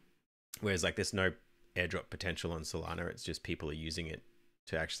 Whereas like there's no airdrop potential on Solana. It's just people are using it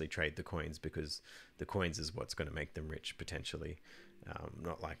to actually trade the coins because the coins is what's going to make them rich potentially.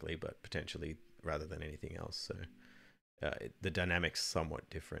 Not likely, but potentially rather than anything else. So the dynamics somewhat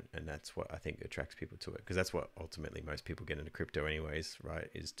different, and that's what I think attracts people to it, because that's what ultimately most people get into crypto anyways, right,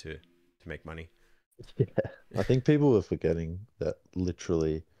 is to make money. Yeah, I think people are forgetting that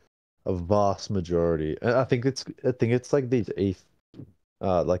literally a vast majority, and I think it's like these ETH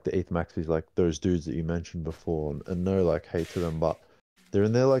like the ETH maxis, like those dudes that you mentioned before, and no like hate to them, but they're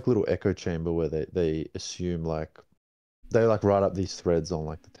in their like little echo chamber where they assume like they like write up these threads on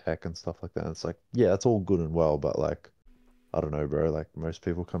like the tech and stuff like that, and it's like, yeah, that's all good and well, but like, I don't know, bro. Like most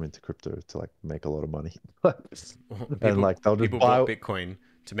people come into crypto to like make a lot of money, and like they'll just buy bought Bitcoin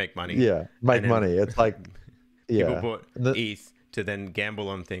to make money. Yeah, make money. It's like, yeah, people bought ETH to then gamble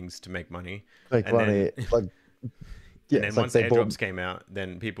on things to make money. Make money. Like, yeah, and then once airdrops came out,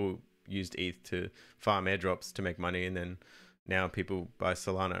 then people used ETH to farm airdrops to make money, and then now people buy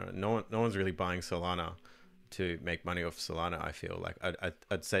Solana. No one's really buying Solana to make money off Solana. I feel like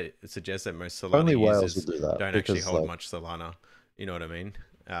I'd suggest that most Solana users don't actually hold much Solana. You know what I mean?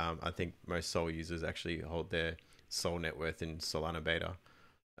 I think most Sol users actually hold their Sol net worth in Solana beta.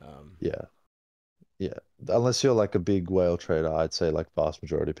 Yeah. Unless you're like a big whale trader, I'd say like vast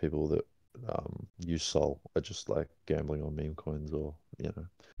majority of people that use Sol are just like gambling on meme coins or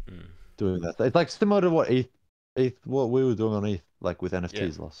doing that. It's like similar to what what we were doing on ETH, like with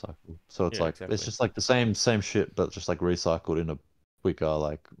NFTs last cycle. So it's like exactly. It's just like the same shit, but just like recycled in a quicker,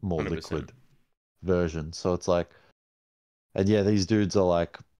 like more 100%. Liquid version. So it's like, and yeah, these dudes are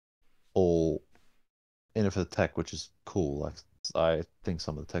like all in it for the tech, which is cool. Like I think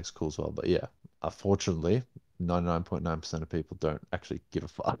some of the tech's cool as well, but yeah, unfortunately, 99.9% of people don't actually give a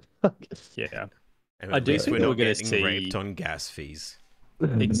fuck. Yeah, and at least we're not getting raped on gas fees.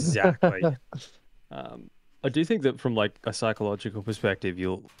 Exactly. I do think that from like a psychological perspective,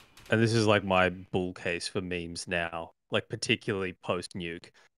 and this is like my bull case for memes now, like particularly post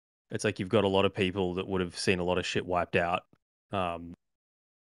nuke, it's like you've got a lot of people that would have seen a lot of shit wiped out, or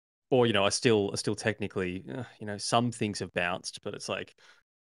are still technically, some things have bounced, but it's like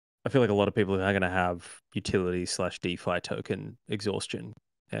I feel like a lot of people are going to have utility / DeFi token exhaustion,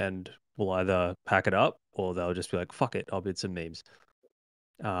 and will either pack it up or they'll just be like, fuck it, I'll bid some memes.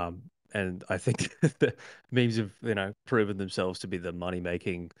 And I think the memes have, proven themselves to be the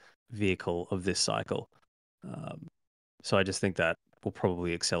money-making vehicle of this cycle. So I just think that will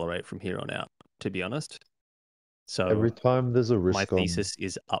probably accelerate from here on out, to be honest. So every time there's a risk my thesis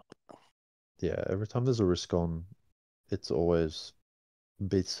is up. Yeah, every time there's a risk on, it's always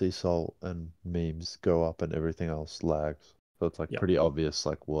BTC Sol and memes go up and everything else lags. So it's like pretty obvious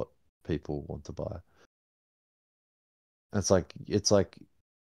like what people want to buy. And it's like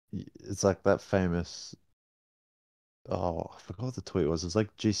that famous, I forgot what the tweet was. It's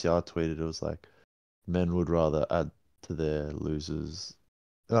like GCR tweeted, it was like men would rather add to their losers.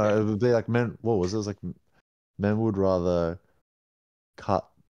 It would be like what was it? It was like men would rather cut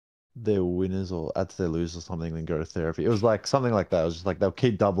their winners or add to their losers or something than go to therapy. It was like something like that. It was just like they'll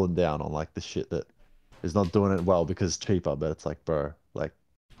keep doubling down on like the shit that is not doing it well because it's cheaper, but it's like, bro, like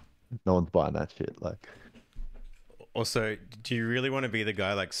no one's buying that shit. Like Also, do you really want to be the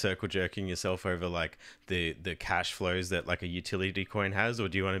guy like circle jerking yourself over like the cash flows that like a utility coin has, or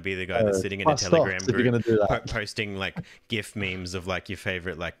do you want to be the guy that's sitting in a Telegram if you're gonna group do that. posting like GIF memes of like your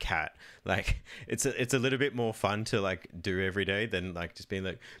favorite like cat? Like it's a little bit more fun to like do every day than like just being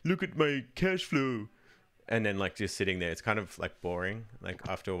like, look at my cash flow, and then like just sitting there. It's kind of like boring like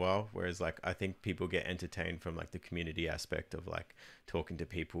after a while. Whereas like I think people get entertained from like the community aspect of like talking to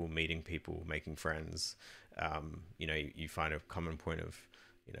people, meeting people, making friends. You know, you find a common point of,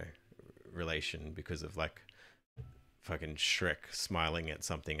 you know, relation because of like fucking Shrek smiling at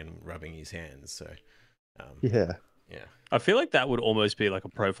something and rubbing his hands. So Yeah. I feel like that would almost be like a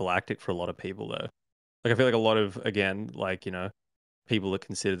prophylactic for a lot of people though. Like I feel like a lot of, again, like, you know, people that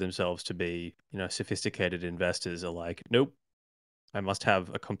consider themselves to be, you know, sophisticated investors are like, nope, I must have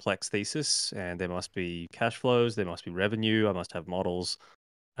a complex thesis and there must be cash flows, there must be revenue, I must have models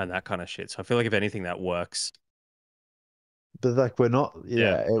and that kind of shit. So I feel like if anything that works. But like we're not,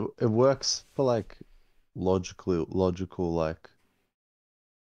 Yeah. it works for like logical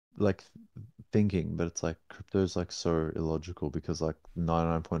like thinking, but it's like crypto is like so illogical because like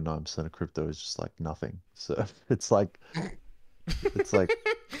 99.9% of crypto is just like nothing. So it's like it's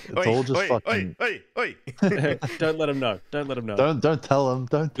all just fucking. Oi. Don't let them know. Don't let them know. Don't tell them.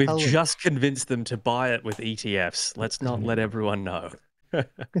 Don't tell We've them. just convinced them to buy it with ETFs. Let's not let everyone know.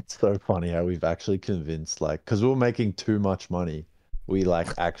 It's so funny how we've actually convinced, like, because we were making too much money, we like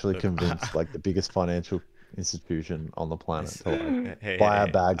actually convinced like the biggest financial institution on the planet to like buy our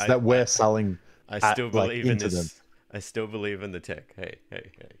bags that we're selling. I still believe in into this. I still believe in the tech. Hey.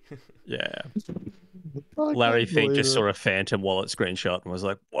 Yeah. Larry Fink just saw a phantom wallet screenshot and was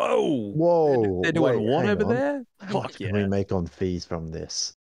like, whoa, they're doing wait, what hang over on. there? How much can we make on fees from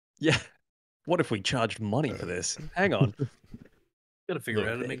this? Yeah. What if we charged money for this? Hang on. Gotta figure out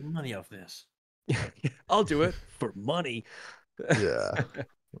how to make money off this. I'll do it for money. Yeah.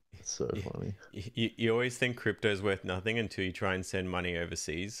 It's so funny. You always think crypto is worth nothing until you try and send money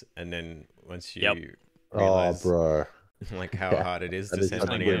overseas, and then once you realize, bro, like how hard it is to send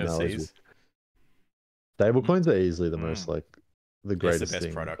money good overseas. Stablecoins are easily the most like the greatest it's the best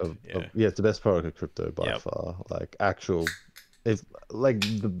thing product. it's the best product of crypto by far. Like actual, if like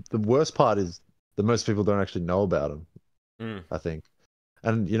the worst part is the most people don't actually know about them. I think,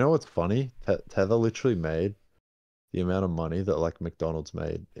 and you know what's funny? Tether literally made the amount of money that like McDonald's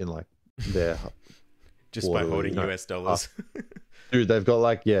made in like their just by holding US dollars. Dude, they've got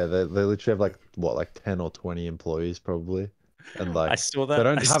like they literally have like what, like 10 or 20 employees probably, and like I saw that they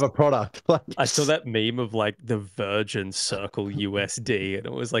don't have a product. Like I saw that meme of like the Virgin Circle USD, and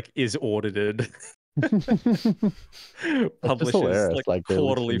it was like is audited. Publishes like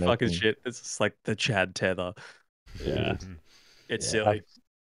quarterly fucking shit. It's just like the Chad Tether. Yeah, it's silly.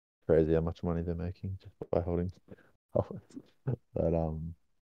 Crazy how much money they're making just by holding. But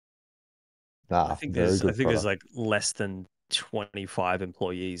I think there's like less than 25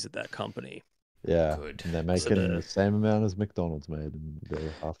 employees at that company. Yeah, good. And they're making the same amount as McDonald's made in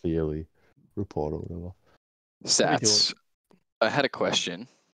their half-yearly report or whatever. Sats, I had a question.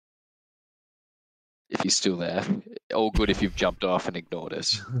 If you're still there, all good if you've jumped off and ignored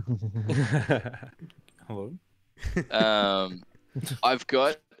us. Hello. I've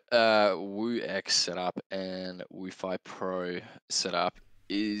got WooX set up and WooFi Pro set up.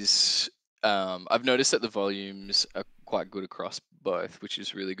 I've noticed that the volumes are quite good across both, which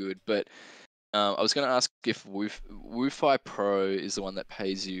is really good. But I was going to ask if WooFi Pro is the one that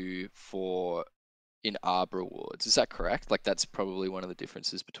pays you for in-ARB rewards. Is that correct? Like that's probably one of the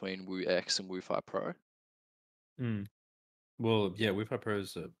differences between WooX and WooFi Pro. Well, yeah, WooFi Pro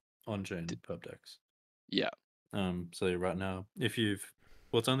is on-chain PubDex. Yeah. So right now,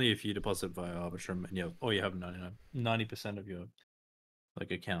 it's only if you deposit via Arbitrum and you have 90% of your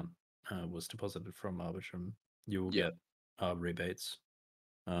like account was deposited from Arbitrum, you will get rebates.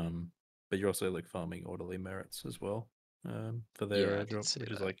 But you're also like farming orderly merits as well for their airdrop, which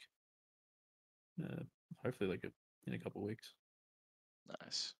is like hopefully like in a couple of weeks.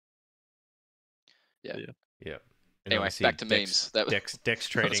 Nice. Yeah. And anyway, back to memes. Dex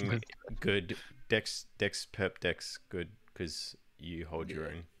trading good. Dex perp Dex good because you hold your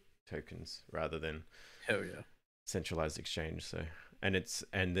own tokens rather than centralized exchange. So and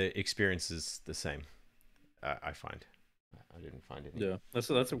the experience is the same. I find. I didn't find it. Yeah, that's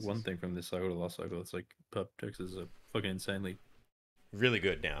a one thing from this cycle to last cycle. It's like perp Dex is a fucking insanely really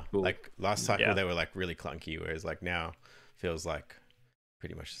good now. Cool. Like last cycle they were like really clunky, whereas like now feels like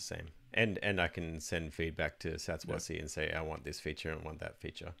pretty much the same. And I can send feedback to Satswassie and say I want this feature and want that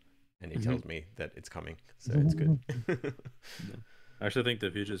feature, and he tells me that it's coming, so it's good. I actually think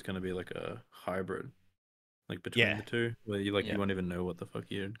the future is going to be like a hybrid. like between the two, where you Yeah. you won't even know what the fuck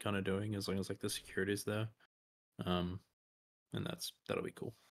you're kind of doing as long as like the security's there. And that'll be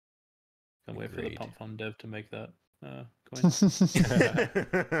cool. Can't wait for the Pump.fun dev to make that coin.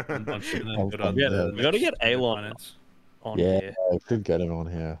 We got to get Elon on here. I could get him on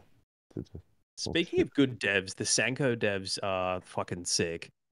here. Speaking of good devs, the Sanko devs are fucking sick.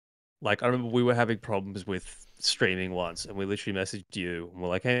 Like, I remember we were having problems with streaming once, and we literally messaged you, and we're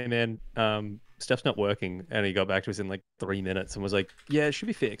like, "Hey, man, stuff's not working." And he got back to us in like 3 minutes and was like, "Yeah, it should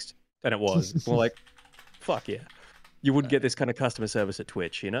be fixed." And it was. We're like, "Fuck yeah." You wouldn't get this kind of customer service at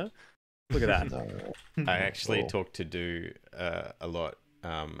Twitch, you know? Look at that. I actually talked to Do a lot,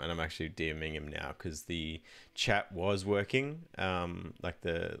 and I'm actually DMing him now because the chat was working. Like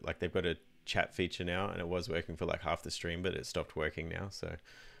they've got a chat feature now, and it was working for like half the stream, but it stopped working now. So,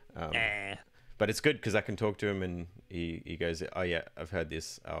 but it's good because I can talk to him, and he goes, "Oh yeah, I've heard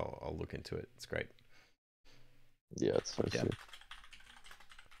this. I'll look into it. It's great." Yeah, it's so sick.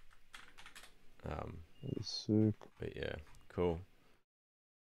 Sick. But yeah, cool.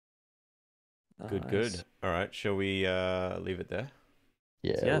 Nice. Good. All right, shall we leave it there?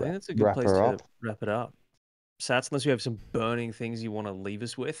 Yeah, I think that's a good place to wrap it up. Sats, unless you have some burning things you want to leave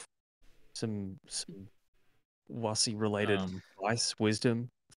us with, some Wassie related advice, wisdom,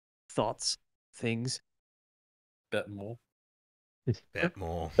 thoughts, things. Bet more. Bet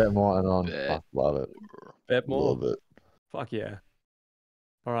more. Bet more and on. I love it. Bet more. Love it. Fuck yeah.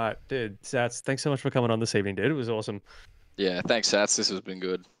 All right, dude. Sats, thanks so much for coming on this evening, dude. It was awesome. Yeah, thanks, Sats. This has been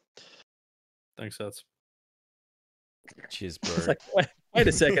good. Thanks, Sats. Cheers, bro. It's like, wait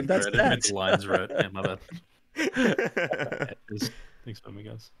a second, that's Sats. The lines right. Yeah, my bad. Thanks for me,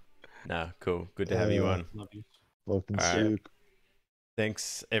 guys. Nah, cool. Good to have you on. Love you. Welcome, right.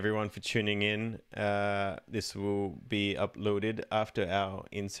 Thanks everyone for tuning in. This will be uploaded after our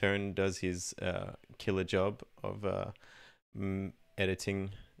intern does his killer job of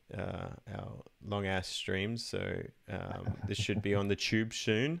editing our long ass streams. So this should be on the tube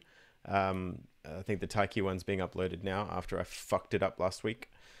soon. I think the Taiki one's being uploaded now after I fucked it up last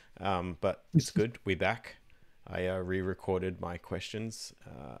week. But it's good. We're back. I re-recorded my questions.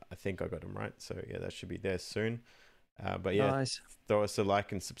 I think I got them right. So yeah, that should be there soon. But yeah, nice. Throw us a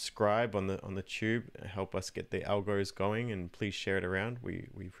like and subscribe on the tube. Help us get the algos going, and please share it around. We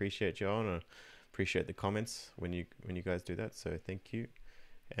appreciate you all, and appreciate the comments when you guys do that. So thank you.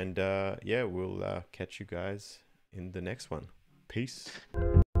 And yeah, we'll catch you guys in the next one. Peace.